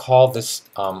I'm going to call this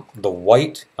the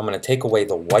white, I'm going to take away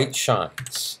the white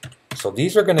shines. So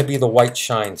these are going to be the white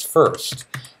shines first,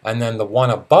 and then the one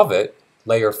above it,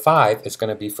 layer 5, is going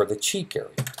to be for the cheek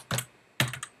area.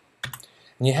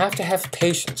 And you have to have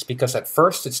patience because at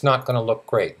first it's not going to look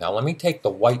great. Now let me take the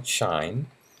white shine.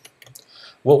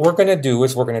 What we're going to do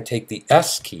is we're going to take the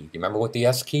S key. You remember what the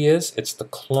S key is? It's the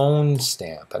clone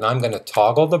stamp. And I'm going to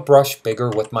toggle the brush bigger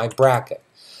with my bracket.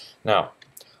 Now,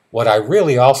 what I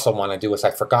really also want to do is I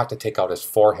forgot to take out his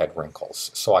forehead wrinkles.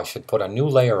 So I should put a new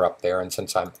layer up there. And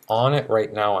since I'm on it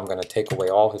right now, I'm going to take away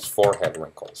all his forehead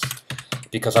wrinkles.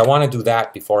 Because I want to do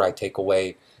that before I take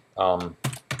away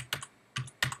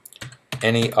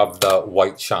any of the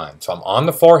white shine. So I'm on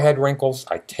the forehead wrinkles.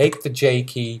 I take the J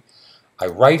key. I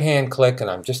right-hand click,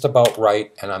 and I'm just about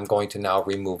right, and I'm going to now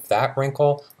remove that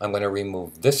wrinkle. I'm going to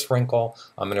remove this wrinkle.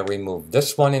 I'm going to remove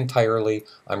this one entirely.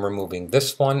 I'm removing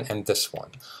this one and this one.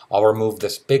 I'll remove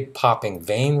this big popping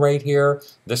vein right here,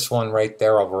 this one right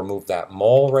there. I'll remove that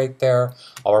mole right there.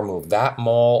 I'll remove that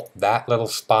mole, that little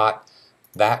spot,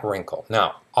 that wrinkle.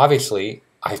 Now, obviously,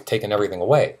 I've taken everything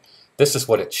away. This is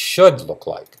what it should look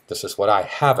like. This is what I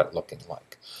have it looking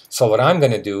like. So what I'm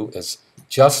going to do is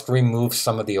just remove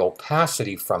some of the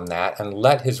opacity from that and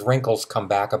let his wrinkles come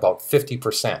back about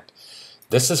 50%.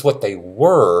 This is what they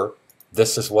were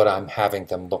this is what I'm having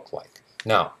them look like.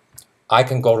 Now, I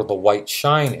can go to the white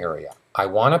shine area. I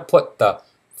want to put the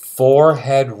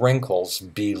forehead wrinkles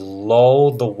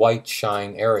below the white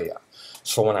shine area.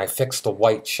 So when I fix the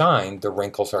white shine, the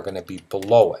wrinkles are going to be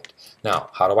below it. Now,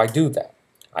 how do I do that?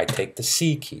 I take the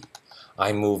C key.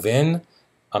 I move in,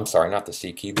 I'm sorry, not the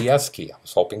C key, the S key. I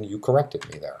was hoping you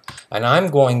corrected me there. And I'm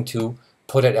going to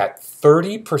put it at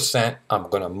 30%. I'm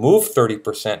going to move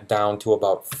 30% down to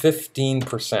about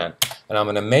 15%. And I'm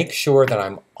going to make sure that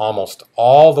I'm almost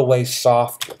all the way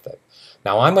soft with it.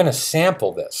 Now I'm going to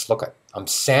sample this. Look, I'm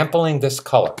sampling this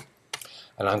color.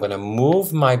 And I'm going to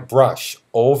move my brush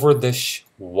over this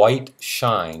white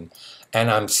shine. And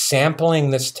I'm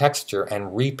sampling this texture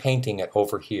and repainting it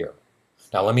over here.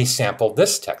 Now let me sample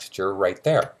this texture right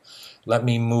there. Let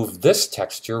me move this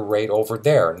texture right over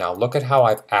there. Now look at how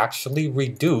I've actually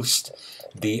reduced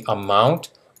the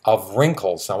amount of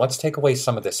wrinkles. Now let's take away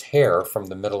some of this hair from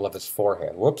the middle of his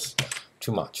forehead. Whoops,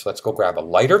 too much. Let's go grab a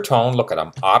lighter tone. Look at,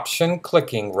 I'm option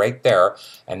clicking right there.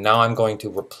 And now I'm going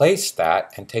to replace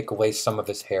that and take away some of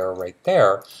his hair right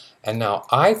there. And now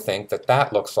I think that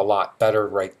that looks a lot better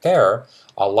right there.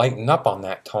 I'll lighten up on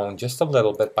that tone just a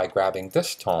little bit by grabbing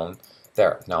this tone.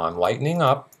 There, now I'm lightening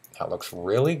up. That looks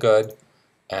really good.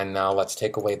 And now let's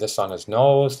take away this on his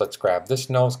nose. Let's grab this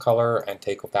nose color and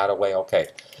take that away. Okay,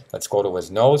 let's go to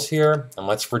his nose here and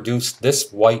let's reduce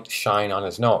this white shine on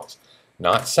his nose.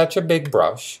 Not such a big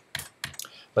brush.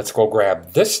 Let's go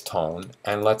grab this tone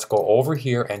and let's go over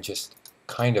here and just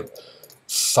kind of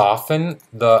soften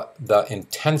the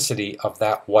intensity of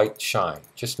that white shine.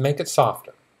 Just make it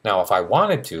softer. Now if I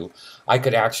wanted to, I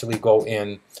could actually go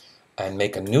in and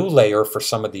make a new layer for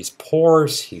some of these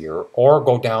pores here, or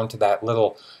go down to that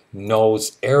little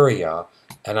nose area,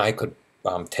 and I could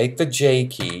take the J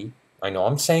key. I know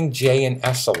I'm saying J and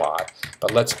S a lot,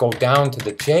 but let's go down to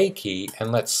the J key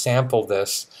and let's sample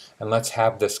this and let's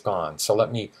have this gone. So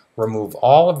let me remove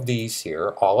all of these here,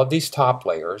 all of these top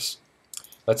layers.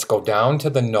 Let's go down to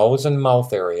the nose and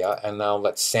mouth area, and now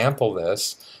let's sample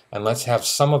this and let's have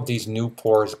some of these new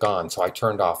pores gone. So I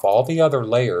turned off all the other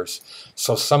layers,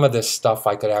 so some of this stuff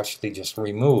I could actually just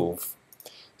remove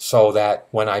so that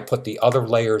when I put the other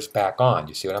layers back on,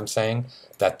 you see what I'm saying?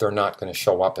 That they're not going to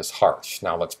show up as harsh.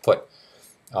 Now let's put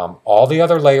all the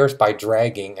other layers by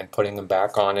dragging and putting them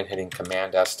back on and hitting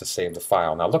Command S to save the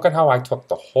file. Now look at how I took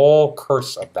the whole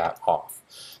curse of that off.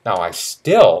 Now I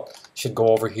still should go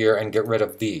over here and get rid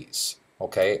of these.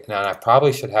 Okay, now I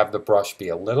probably should have the brush be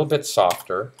a little bit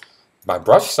softer. My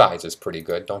brush size is pretty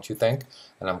good, don't you think?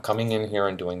 And I'm coming in here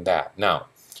and doing that. Now,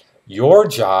 your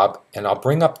job, and I'll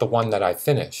bring up the one that I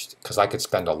finished, because I could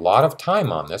spend a lot of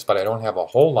time on this, but I don't have a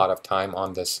whole lot of time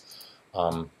on this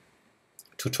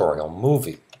tutorial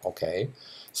movie, okay?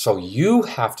 So you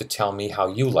have to tell me how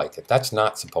you like it. That's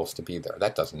not supposed to be there.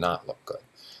 That does not look good.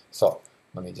 So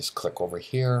let me just click over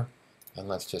here, and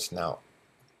let's just now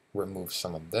remove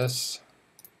some of this.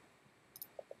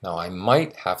 Now I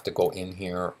might have to go in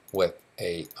here with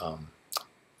a,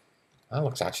 that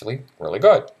looks actually really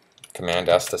good. Command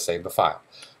S to save the file.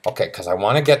 Okay, because I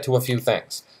want to get to a few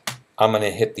things. I'm going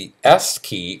to hit the S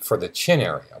key for the chin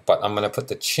area, but I'm going to put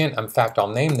the chin, in fact I'll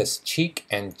name this cheek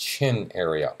and chin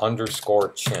area,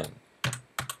 underscore chin.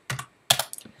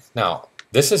 Now,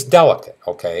 this is delicate,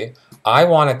 okay? I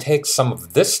want to take some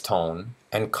of this tone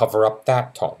and cover up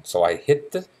that tone. So I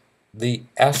hit the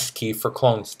S key for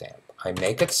clone stamp. I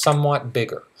make it somewhat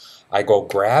bigger. I go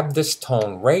grab this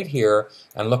tone right here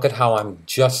and look at how I'm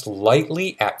just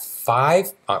lightly at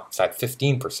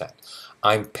 15%.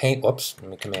 I'm oops,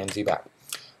 let me Command Z back.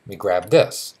 Let me grab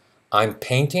this. I'm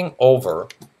painting over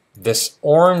this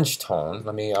orange tone.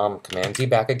 Let me Command Z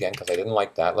back again because I didn't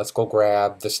like that. Let's go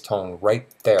grab this tone right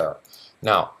there.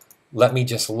 Now, let me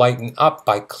just lighten up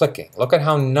by clicking. Look at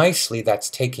how nicely that's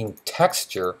taking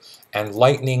texture and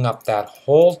lightening up that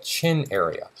whole chin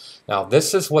area. Now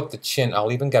this is what the chin,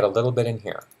 I'll even get a little bit in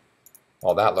here.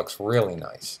 Oh, that looks really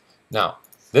nice. Now,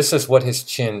 this is what his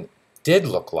chin did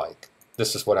look like.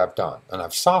 This is what I've done, and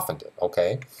I've softened it,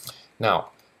 okay? Now,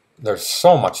 there's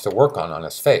so much to work on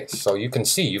his face. So you can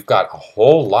see you've got a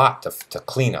whole lot to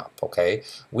clean up, okay?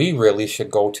 We really should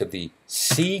go to the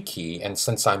C key, and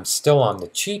since I'm still on the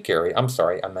cheek area, I'm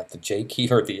sorry, I'm at the J key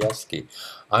or the S key.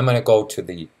 I'm going to go to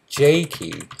the J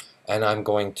key, and I'm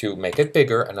going to make it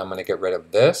bigger, and I'm going to get rid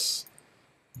of this,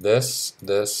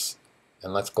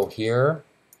 and let's go here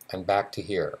and back to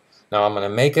here. Now I'm going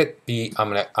to make it be,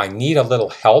 I need a little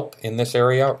help in this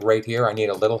area right here. I need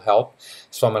a little help.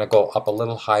 So I'm going to go up a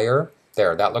little higher.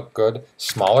 There, that looked good.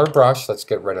 Smaller brush. Let's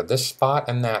get rid of this spot,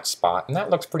 and that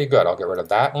looks pretty good. I'll get rid of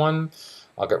that one.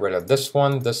 I'll get rid of this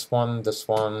one, this one, this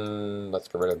one. Let's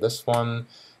get rid of this one,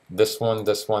 this one,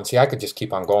 this one. See, I could just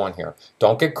keep on going here.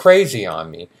 Don't get crazy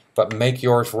on me, but make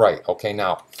yours right. Okay,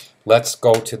 now let's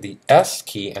go to the S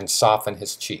key and soften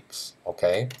his cheeks.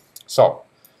 Okay, so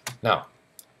now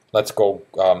let's go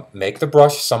make the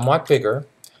brush somewhat bigger.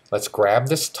 Let's grab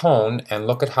this tone and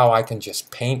look at how I can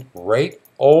just paint right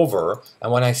over.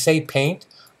 And when I say paint,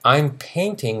 I'm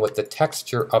painting with the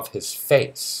texture of his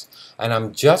face. And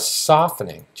I'm just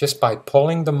softening, just by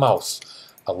pulling the mouse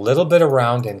a little bit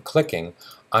around and clicking,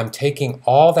 I'm taking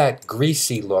all that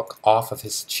greasy look off of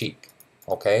his cheek.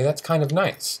 Okay, that's kind of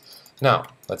nice. Now,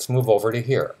 let's move over to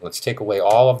here. Let's take away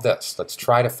all of this. Let's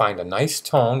try to find a nice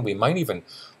tone. We might even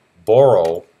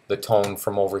borrow the tone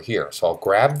from over here. So I'll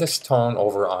grab this tone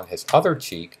over on his other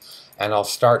cheek and I'll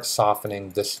start softening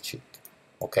this cheek.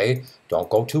 Okay, don't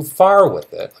go too far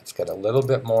with it. Let's get a little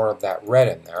bit more of that red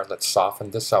in there. Let's soften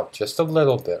this out just a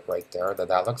little bit right there.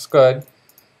 That looks good.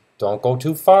 Don't go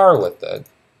too far with it.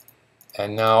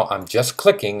 And now I'm just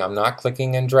clicking. I'm not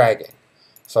clicking and dragging.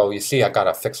 So you see I got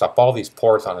to fix up all these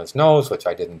pores on his nose, which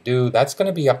I didn't do. That's going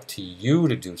to be up to you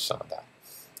to do some of that.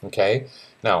 Okay,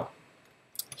 now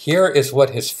here is what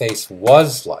his face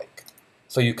was like.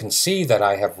 So you can see that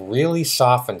I have really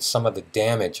softened some of the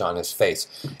damage on his face.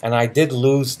 And I did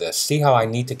lose this. See how I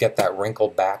need to get that wrinkle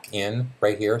back in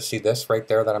right here? See this right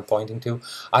there that I'm pointing to?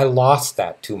 I lost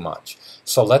that too much.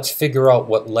 So let's figure out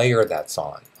what layer that's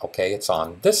on. Okay, it's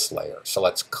on this layer. So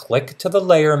let's click to the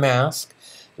layer mask.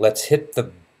 Let's hit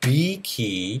the B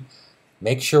key.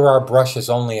 Make sure our brush is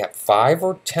only at 5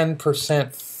 or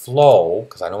 10% flow,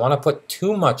 because I don't want to put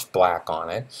too much black on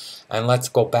it. And let's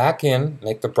go back in,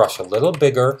 make the brush a little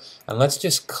bigger, and let's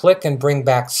just click and bring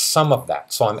back some of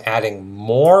that. So I'm adding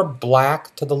more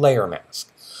black to the layer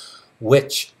mask,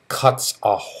 which cuts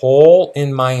a hole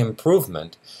in my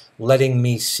improvement, letting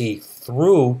me see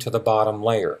through to the bottom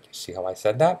layer. Do you see how I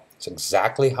said that? It's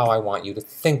exactly how I want you to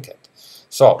think it.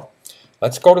 So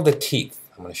let's go to the teeth.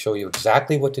 I'm going to show you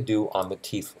exactly what to do on the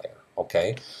teeth layer.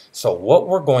 Okay, so what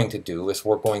we're going to do is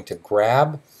we're going to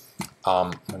grab,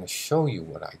 I'm going to show you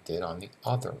what I did on the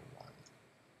other one.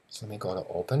 So let me go to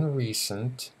Open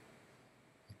Recent,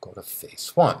 go to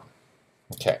Face 1.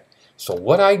 Okay, so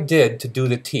what I did to do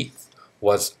the teeth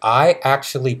was I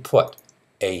actually put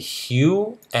a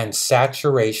hue and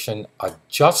saturation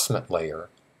adjustment layer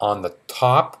on the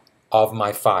top of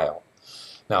my file.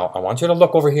 Now, I want you to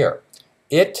look over here.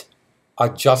 It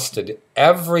adjusted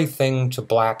everything to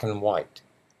black and white.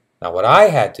 Now what I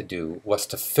had to do was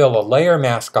to fill a layer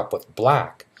mask up with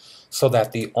black so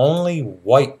that the only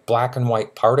white, black and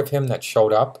white part of him that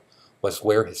showed up was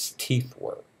where his teeth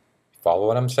were. Follow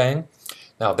what I'm saying?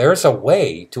 Now there's a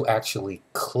way to actually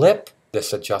clip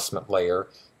this adjustment layer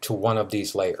to one of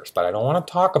these layers, but I don't want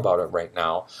to talk about it right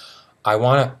now. I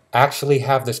want to actually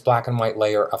have this black and white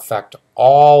layer affect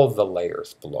all the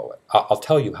layers below it. I'll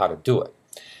tell you how to do it.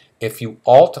 If you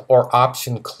Alt or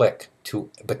Option click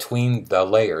between the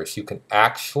layers, you can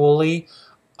actually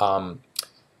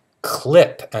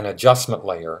clip an adjustment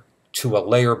layer to a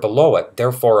layer below it.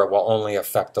 Therefore, it will only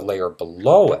affect the layer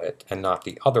below it and not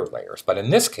the other layers. But in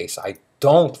this case, I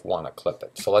don't want to clip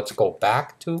it. So let's go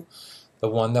back to the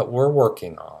one that we're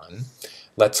working on.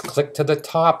 Let's click to the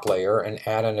top layer and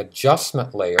add an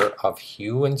adjustment layer of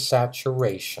hue and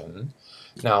saturation.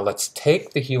 Now let's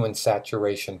take the hue and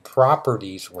saturation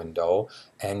properties window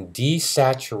and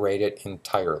desaturate it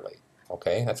entirely.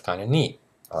 Okay, that's kind of neat.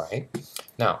 All right.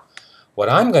 Now, what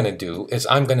I'm going to do is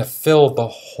I'm going to fill the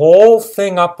whole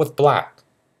thing up with black.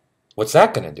 What's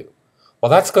that going to do? Well,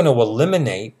 that's going to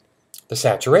eliminate the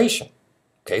saturation.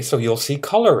 Okay, so you'll see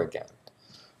color again.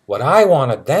 What I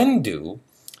want to then do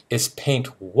is paint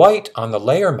white on the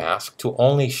layer mask to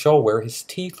only show where his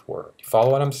teeth were. You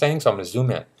follow what I'm saying? So I'm going to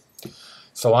zoom in.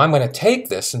 So I'm going to take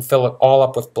this and fill it all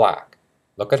up with black.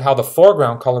 Look at how the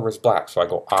foreground color is black. So I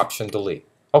go Option Delete.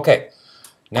 Okay,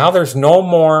 now there's no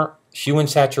more hue and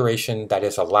saturation that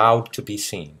is allowed to be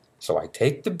seen. So I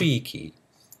take the B key,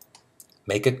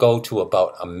 make it go to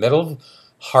about a middle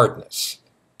hardness.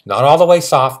 Not all the way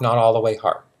soft, not all the way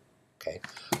hard. Okay,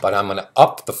 but I'm going to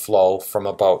up the flow from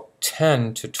about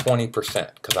 10 to 20%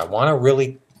 because I want to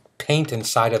really paint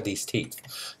inside of these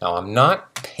teeth. Now I'm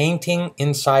not painting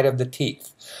inside of the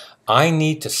teeth. I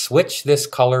need to switch this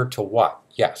color to what?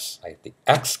 Yes, I hit the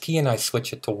X key and I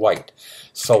switch it to white.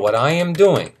 So what I am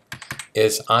doing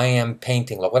is I am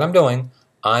painting, look what I'm doing,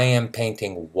 I am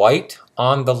painting white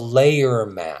on the layer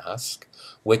mask,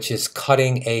 which is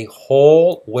cutting a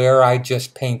hole where I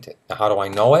just painted. Now how do I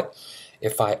know it?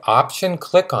 If I Option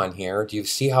click on here, do you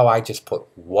see how I just put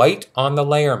white on the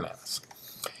layer mask?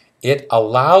 it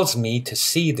allows me to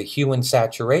see the hue and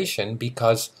saturation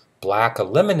because black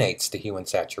eliminates the hue and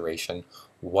saturation,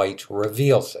 white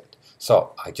reveals it.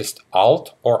 So I just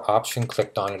Alt or Option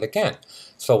clicked on it again.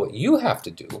 So what you have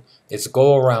to do is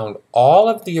go around all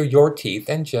of your teeth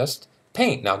and just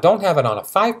paint. Now don't have it on a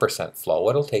 5% flow,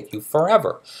 it'll take you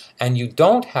forever. And you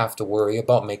don't have to worry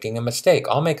about making a mistake.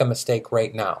 I'll make a mistake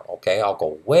right now, okay? I'm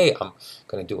going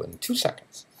to do it in 2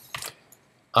 seconds.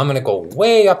 I'm going to go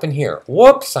way up in here.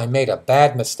 Whoops, I made a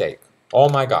bad mistake. Oh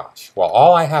my gosh. Well,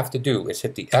 all I have to do is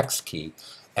hit the X key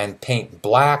and paint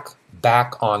black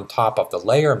back on top of the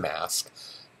layer mask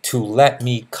to let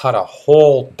me cut a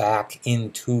hole back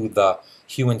into the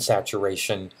hue and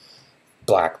saturation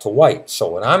black to white. So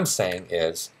what I'm saying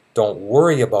is, don't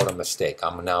worry about a mistake.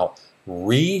 I'm now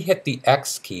re-hit the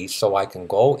X key so I can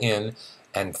go in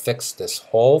and fix this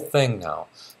whole thing now.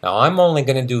 Now I'm only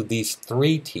going to do these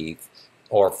 3 teeth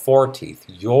or 4 teeth.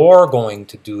 You're going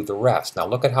to do the rest. Now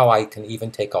look at how I can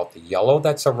even take out the yellow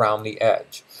that's around the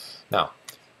edge. Now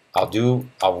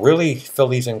I'll really fill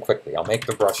these in quickly. I'll make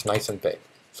the brush nice and big.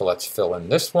 So let's fill in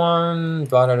this one.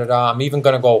 I'm even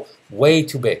going to go way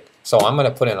too big. So I'm going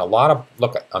to put in a lot of,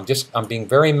 look, I'm being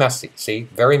very messy. See,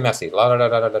 very messy.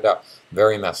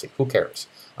 Very messy. Who cares?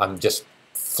 I'm just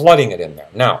flooding it in there.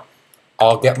 Now,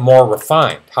 I'll get more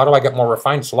refined. How do I get more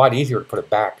refined? It's a lot easier to put it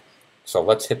back. So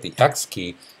let's hit the X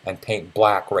key and paint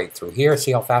black right through here.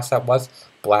 See how fast that was?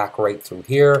 Black right through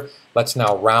here. Let's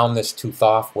now round this tooth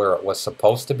off where it was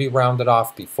supposed to be rounded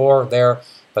off before there.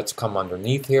 Let's come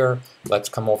underneath here. Let's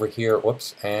come over here,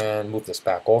 whoops, and move this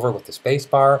back over with the space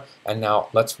bar. And now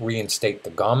let's reinstate the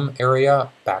gum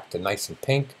area back to nice and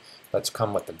pink. Let's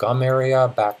come with the gum area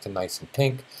back to nice and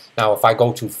pink. Now if I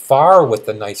go too far with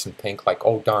the nice and pink, like,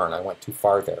 oh darn, I went too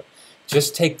far there.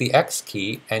 Just take the X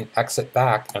key and exit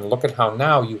back and look at how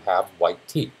now you have white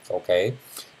teeth, okay?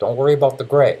 Don't worry about the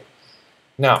gray.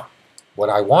 Now, what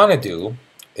I want to do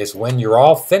is when you're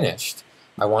all finished,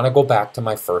 I want to go back to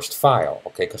my first file,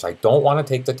 okay? Because I don't want to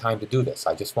take the time to do this.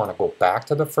 I just want to go back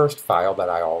to the first file that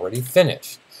I already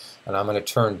finished. And I'm going to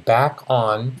turn back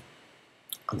on,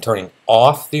 I'm turning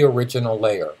off the original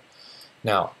layer.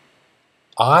 Now,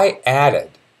 I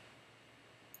added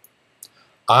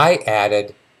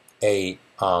a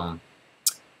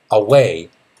way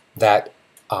that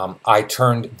I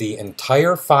turned the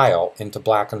entire file into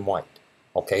black and white.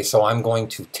 Okay, so I'm going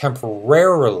to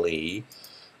temporarily,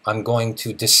 I'm going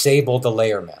to disable the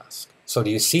layer mask. So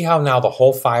do you see how now the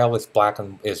whole file is black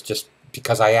and is just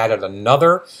because I added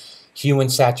another hue and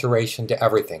saturation to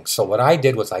everything. So what I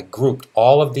did was I grouped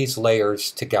all of these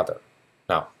layers together.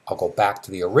 Now I'll go back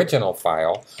to the original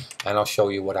file and I'll show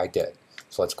you what I did.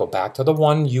 So let's go back to the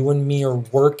one you and me are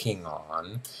working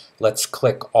on. Let's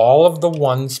click all of the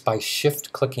ones by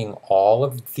shift clicking all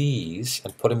of these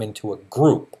and put them into a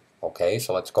group. Okay,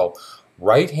 so let's go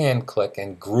right hand click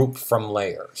and group from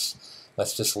layers.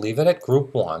 Let's just leave it at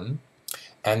group 1.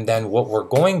 And then what we're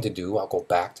going to do, I'll go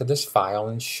back to this file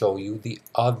and show you the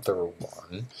other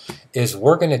one, is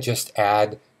we're going to just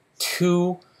add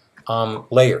 2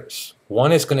 layers.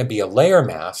 One is going to be a layer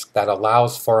mask that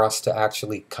allows for us to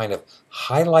actually kind of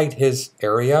highlight his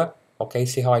area. Okay,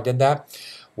 see how I did that?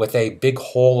 With a big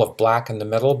hole of black in the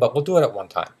middle, but we'll do it at one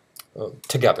time,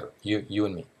 together, you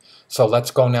and me. So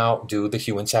let's go now do the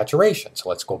hue and saturation. So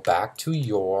let's go back to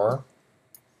your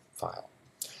file.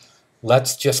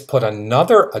 Let's just put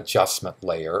another adjustment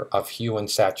layer of hue and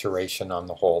saturation on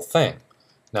the whole thing.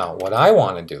 Now what I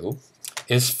want to do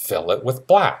is fill it with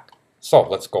black. So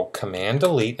let's go Command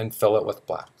Delete and fill it with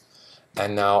black.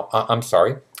 And now, I'm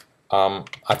sorry,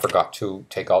 I forgot to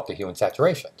take out the hue and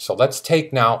saturation. So let's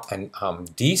take now and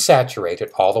desaturate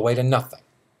it all the way to nothing.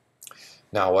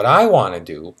 Now what I want to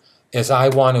do is I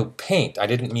want to paint. I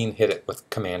didn't mean hit it with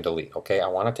Command Delete, okay? I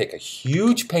want to take a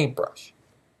huge paintbrush,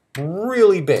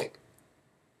 really big,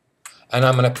 and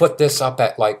I'm going to put this up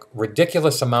at like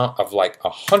ridiculous amount of like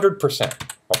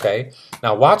 100%, okay?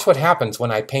 Now watch what happens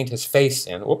when I paint his face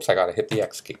in. Whoops, I got to hit the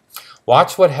X key.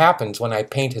 Watch what happens when I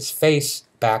paint his face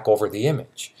back over the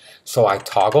image. So I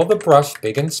toggle the brush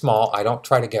big and small. I don't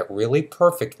try to get really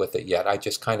perfect with it yet. I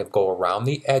just kind of go around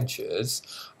the edges,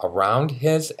 around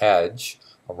his edge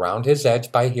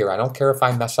by here. I don't care if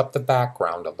I mess up the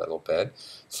background a little bit.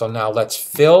 So now let's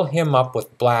fill him up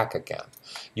with black again.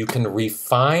 You can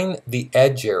refine the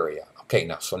edge area. Okay,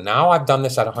 so now I've done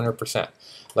this at 100%.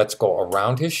 Let's go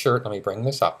around his shirt. Let me bring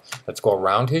this up. Let's go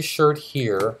around his shirt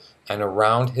here and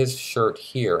around his shirt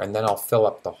here, and then I'll fill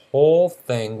up the whole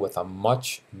thing with a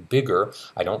much bigger.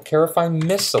 I don't care if I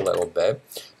miss a little bit.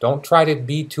 Don't try to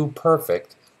be too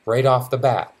perfect right off the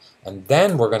bat. And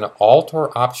then we're going to Alt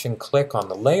or Option click on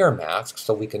the layer mask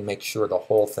so we can make sure the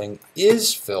whole thing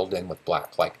is filled in with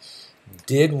black. Like,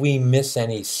 did we miss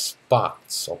any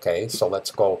spots? Okay, so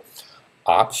let's go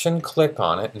Option click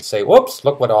on it and say, whoops,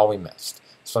 look what all we missed.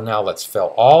 So now let's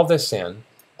fill all this in,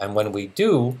 and when we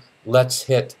do, let's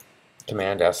hit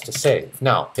Command S to save.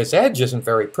 Now, his edge isn't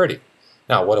very pretty.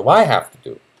 Now, what do I have to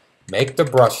do? Make the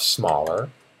brush smaller,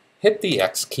 hit the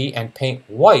X key, and paint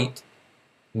white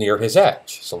near his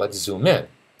edge. So let's zoom in.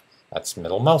 That's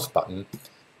middle mouse button,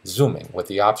 zooming with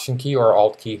the Option key or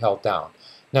Alt key held down.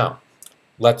 Now,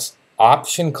 let's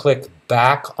Option click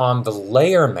back on the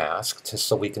layer mask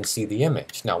so we can see the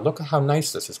image. Now, look at how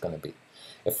nice this is going to be.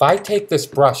 If I take this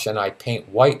brush and I paint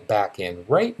white back in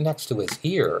right next to his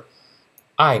ear,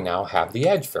 I now have the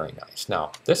edge very nice.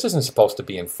 Now, this isn't supposed to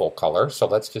be in full color, so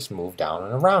let's just move down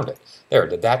and around it. There,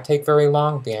 did that take very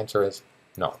long? The answer is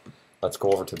no. Let's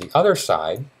go over to the other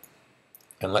side,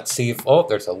 and let's see if, oh,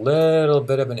 there's a little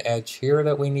bit of an edge here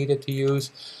that we needed to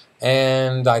use,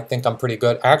 and I think I'm pretty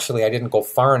good. Actually, I didn't go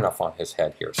far enough on his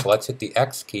head here, so let's hit the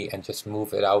X key and just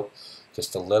move it out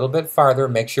just a little bit farther.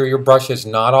 Make sure your brush is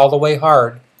not all the way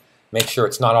hard. Make sure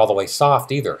it's not all the way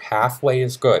soft either. Halfway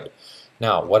is good.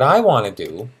 Now, what I want to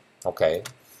do, okay,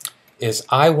 is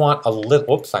I want a little,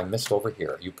 whoops, I missed over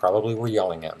here. You probably were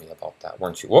yelling at me about that,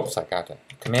 weren't you? Whoops, I got to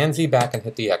Command Z back and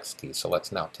hit the X key. So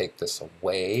let's now take this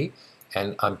away,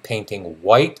 and I'm painting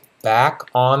white back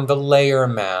on the layer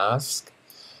mask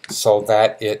so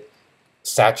that it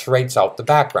saturates out the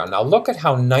background. Now look at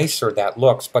how nicer that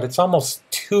looks, but it's almost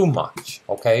too much,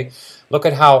 okay? Look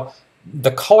at how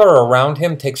the color around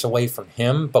him takes away from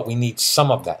him, but we need some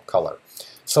of that color.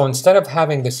 So instead of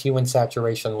having this hue and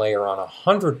saturation layer on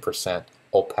 100%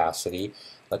 opacity,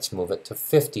 let's move it to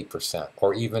 50%,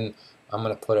 or even, I'm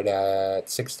going to put it at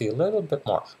 60, a little bit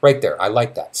more. Right there, I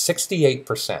like that,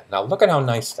 68%. Now look at how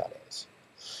nice that is.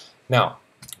 Now,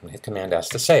 I'm going to hit Command S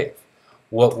to save.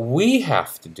 What we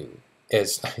have to do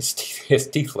is, his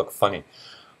teeth look funny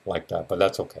like that, but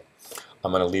that's okay.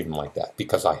 I'm going to leave them like that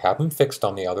because I have them fixed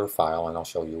on the other file, and I'll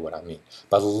show you what I mean.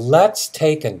 But let's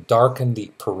take and darken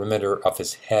the perimeter of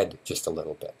his head just a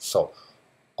little bit. So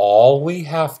all we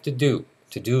have to do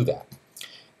that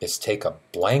is take a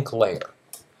blank layer,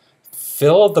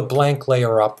 fill the blank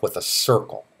layer up with a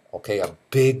circle, okay, a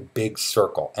big, big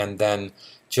circle, and then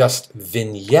just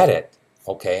vignette it,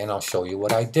 okay, and I'll show you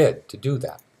what I did to do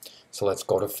that. So let's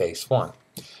go to face one.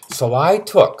 So I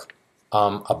took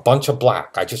a bunch of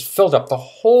black. I just filled up the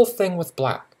whole thing with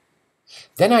black.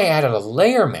 Then I added a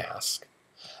layer mask,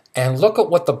 and look at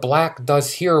what the black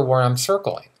does here where I'm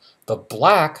circling. The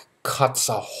black cuts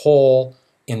a hole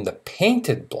in the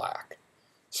painted black.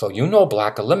 So you know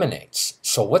black eliminates.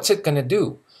 So what's it going to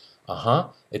do?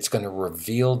 It's going to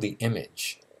reveal the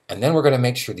image. And then we're going to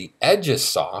make sure the edge is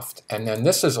soft, and then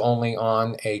this is only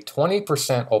on a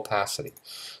 20% opacity.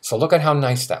 So look at how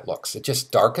nice that looks. It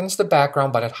just darkens the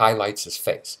background, but it highlights his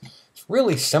face. It's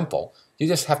really simple. You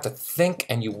just have to think,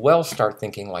 and you will start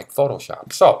thinking like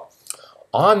Photoshop. So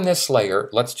on this layer,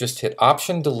 let's just hit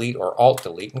Option Delete or Alt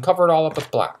Delete and cover it all up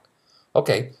with black.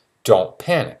 Okay, don't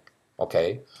panic.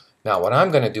 Okay, now what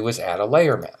I'm going to do is add a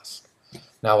layer mask.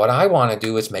 Now what I want to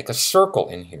do is make a circle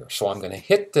in here. So I'm going to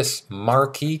hit this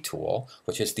marquee tool,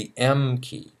 which is the M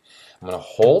key. I'm going to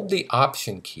hold the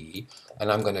Option key,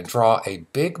 and I'm going to draw a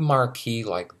big marquee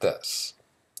like this.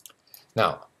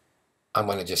 Now, I'm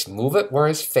going to just move it where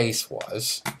his face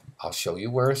was. I'll show you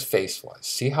where his face was.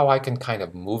 See how I can kind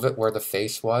of move it where the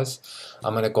face was?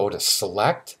 I'm going to go to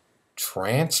Select,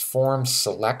 Transform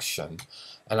Selection,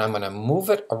 and I'm going to move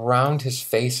it around his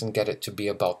face and get it to be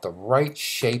about the right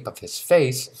shape of his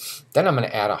face. Then I'm going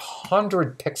to add a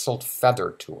 100 pixel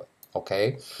feather to it.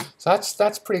 Okay, so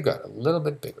that's pretty good, a little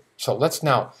bit bigger. So let's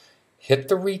now hit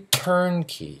the Return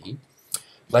key.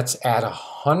 Let's add a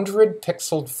 100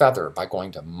 pixel feather by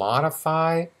going to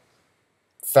Modify,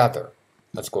 Feather.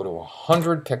 Let's go to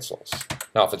 100 pixels.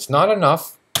 Now if it's not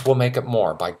enough, we'll make it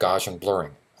more by Gaussian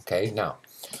blurring. Okay, now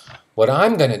what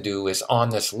I'm going to do is on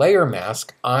this layer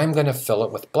mask, I'm going to fill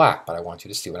it with black, but I want you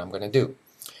to see what I'm going to do.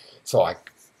 So I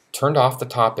turned off the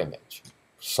top image.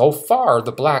 So far,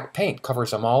 the black paint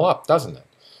covers them all up, doesn't it?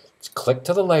 Let's click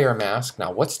to the layer mask.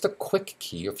 Now, what's the quick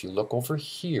key if you look over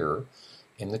here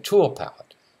in the tool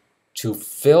palette? To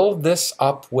fill this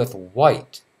up with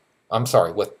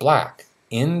with black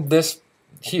in this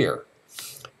here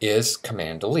is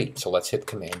Command Delete. So let's hit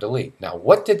Command Delete. Now,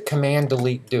 what did Command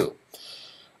Delete do?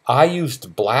 I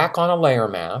used black on a layer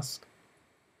mask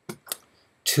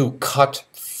to cut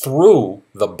through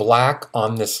the black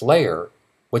on this layer,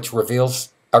 which reveals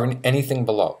anything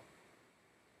below.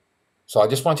 So I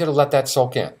just want you to let that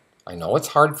soak in. I know it's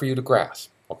hard for you to grasp.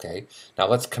 Okay, now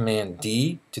let's Command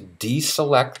D to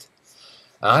deselect.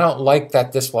 And I don't like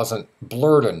that this wasn't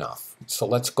blurred enough. So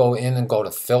let's go in and go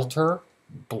to Filter,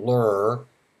 Blur,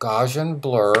 Gaussian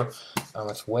Blur. Now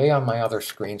it's way on my other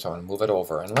screen, so I'm going to move it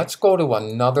over. And let's go to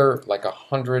another, like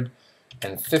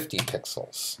 150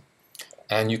 pixels.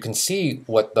 And you can see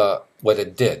what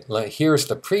it did. Here's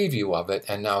the preview of it,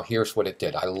 and now here's what it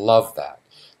did. I love that.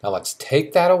 Now let's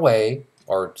take that away,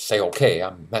 or say OK.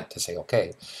 I meant to say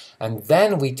OK. And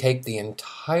then we take the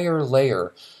entire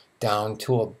layer down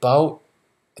to about,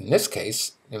 in this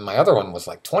case, in my other one was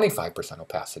like 25%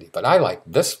 opacity, but I like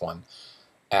this one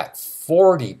at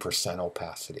 40%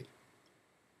 opacity.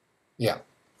 Yeah.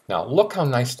 Now look how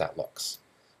nice that looks.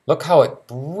 Look how it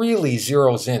really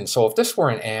zeroes in. So if this were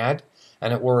an ad,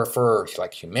 and it were for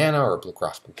like Humana or Blue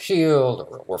Cross Blue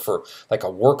Shield, or for like a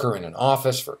worker in an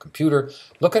office for a computer,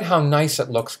 look at how nice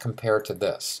it looks compared to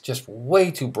this. Just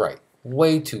way too bright,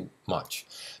 way too much.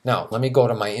 Now, let me go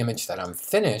to my image that I'm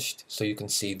finished so you can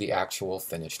see the actual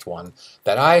finished one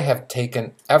that I have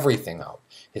taken everything out.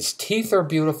 His teeth are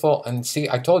beautiful, and see,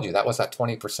 I told you that was at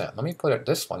 20%. Let me put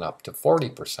this one up to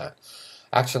 40%.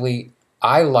 Actually,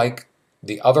 I like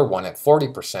the other one at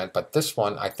 40%, but this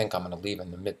one I think I'm going to leave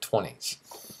in the mid-20s.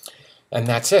 And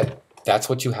that's it. That's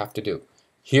what you have to do.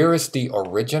 Here is the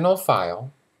original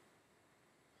file,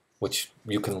 which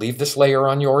you can leave this layer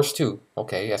on yours too,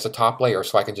 okay, as a top layer,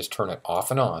 so I can just turn it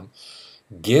off and on.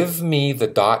 Give me the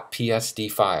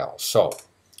 .psd file. So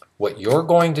what you're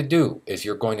going to do is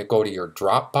you're going to go to your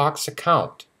Dropbox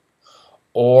account,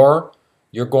 or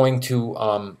you're going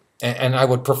to and I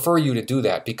would prefer you to do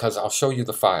that because I'll show you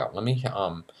the file. Let me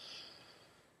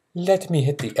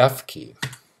hit the F key.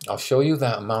 I'll show you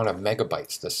the amount of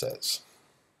megabytes this is.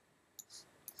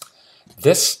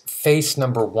 This face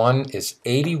number 1 is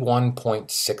 81.6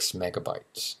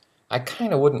 megabytes. I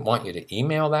kind of wouldn't want you to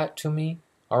email that to me.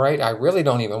 All right, I really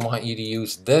don't even want you to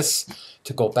use this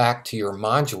to go back to your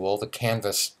module, the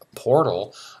Canvas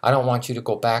portal. I don't want you to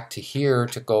go back to here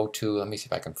to go to, let me see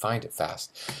if I can find it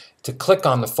fast, to click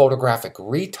on the photographic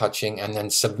retouching and then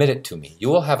submit it to me. You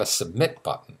will have a submit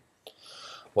button.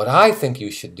 What I think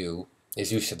you should do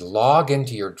is you should log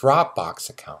into your Dropbox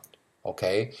account,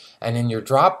 okay? And in your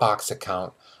Dropbox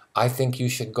account, I think you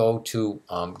should go to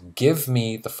give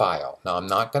me the file. Now, I'm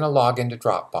not going to log into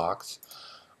Dropbox,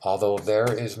 although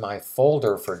there is my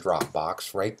folder for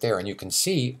Dropbox right there. And you can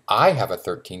see I have a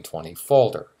 1320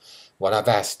 folder. What I've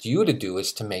asked you to do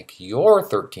is to make your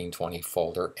 1320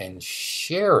 folder and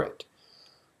share it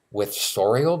with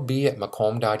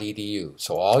sorialb@macomb.edu.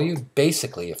 So all you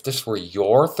basically, if this were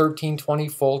your 1320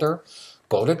 folder,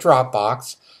 go to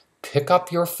Dropbox, pick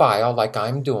up your file like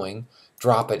I'm doing,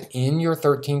 drop it in your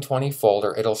 1320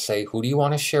 folder. It'll say, who do you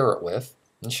want to share it with?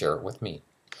 And share it with me.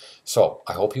 So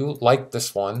I hope you like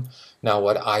this one. Now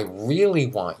what I really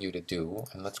want you to do,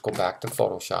 and let's go back to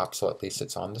Photoshop so at least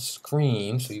it's on the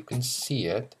screen so you can see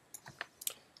it.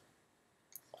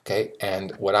 Okay,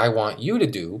 and what I want you to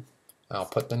do, I'll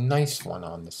put the nice one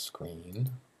on the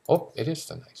screen. Oh, it is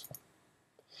the nice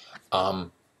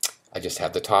one. I just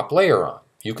have the top layer on.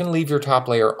 You can leave your top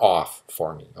layer off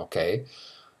for me, okay?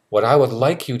 What I would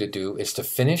like you to do is to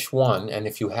finish one, and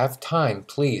if you have time,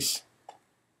 please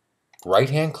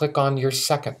right-hand click on your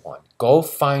second one. Go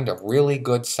find a really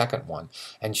good second one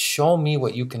and show me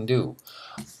what you can do.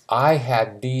 I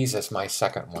had these as my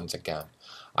second ones again.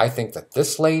 I think that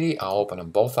this lady, I'll open them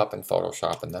both up in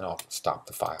Photoshop and then I'll stop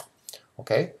the file.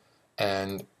 Okay?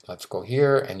 And let's go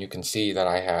here and you can see that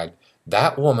I had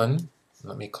that woman,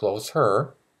 let me close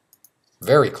her,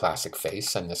 very classic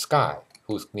face, and this guy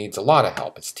who needs a lot of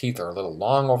help. His teeth are a little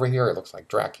long over here. It looks like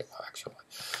Dracula actually.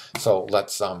 So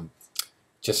let's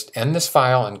just end this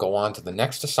file and go on to the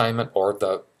next assignment or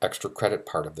the extra credit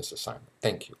part of this assignment.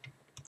 Thank you.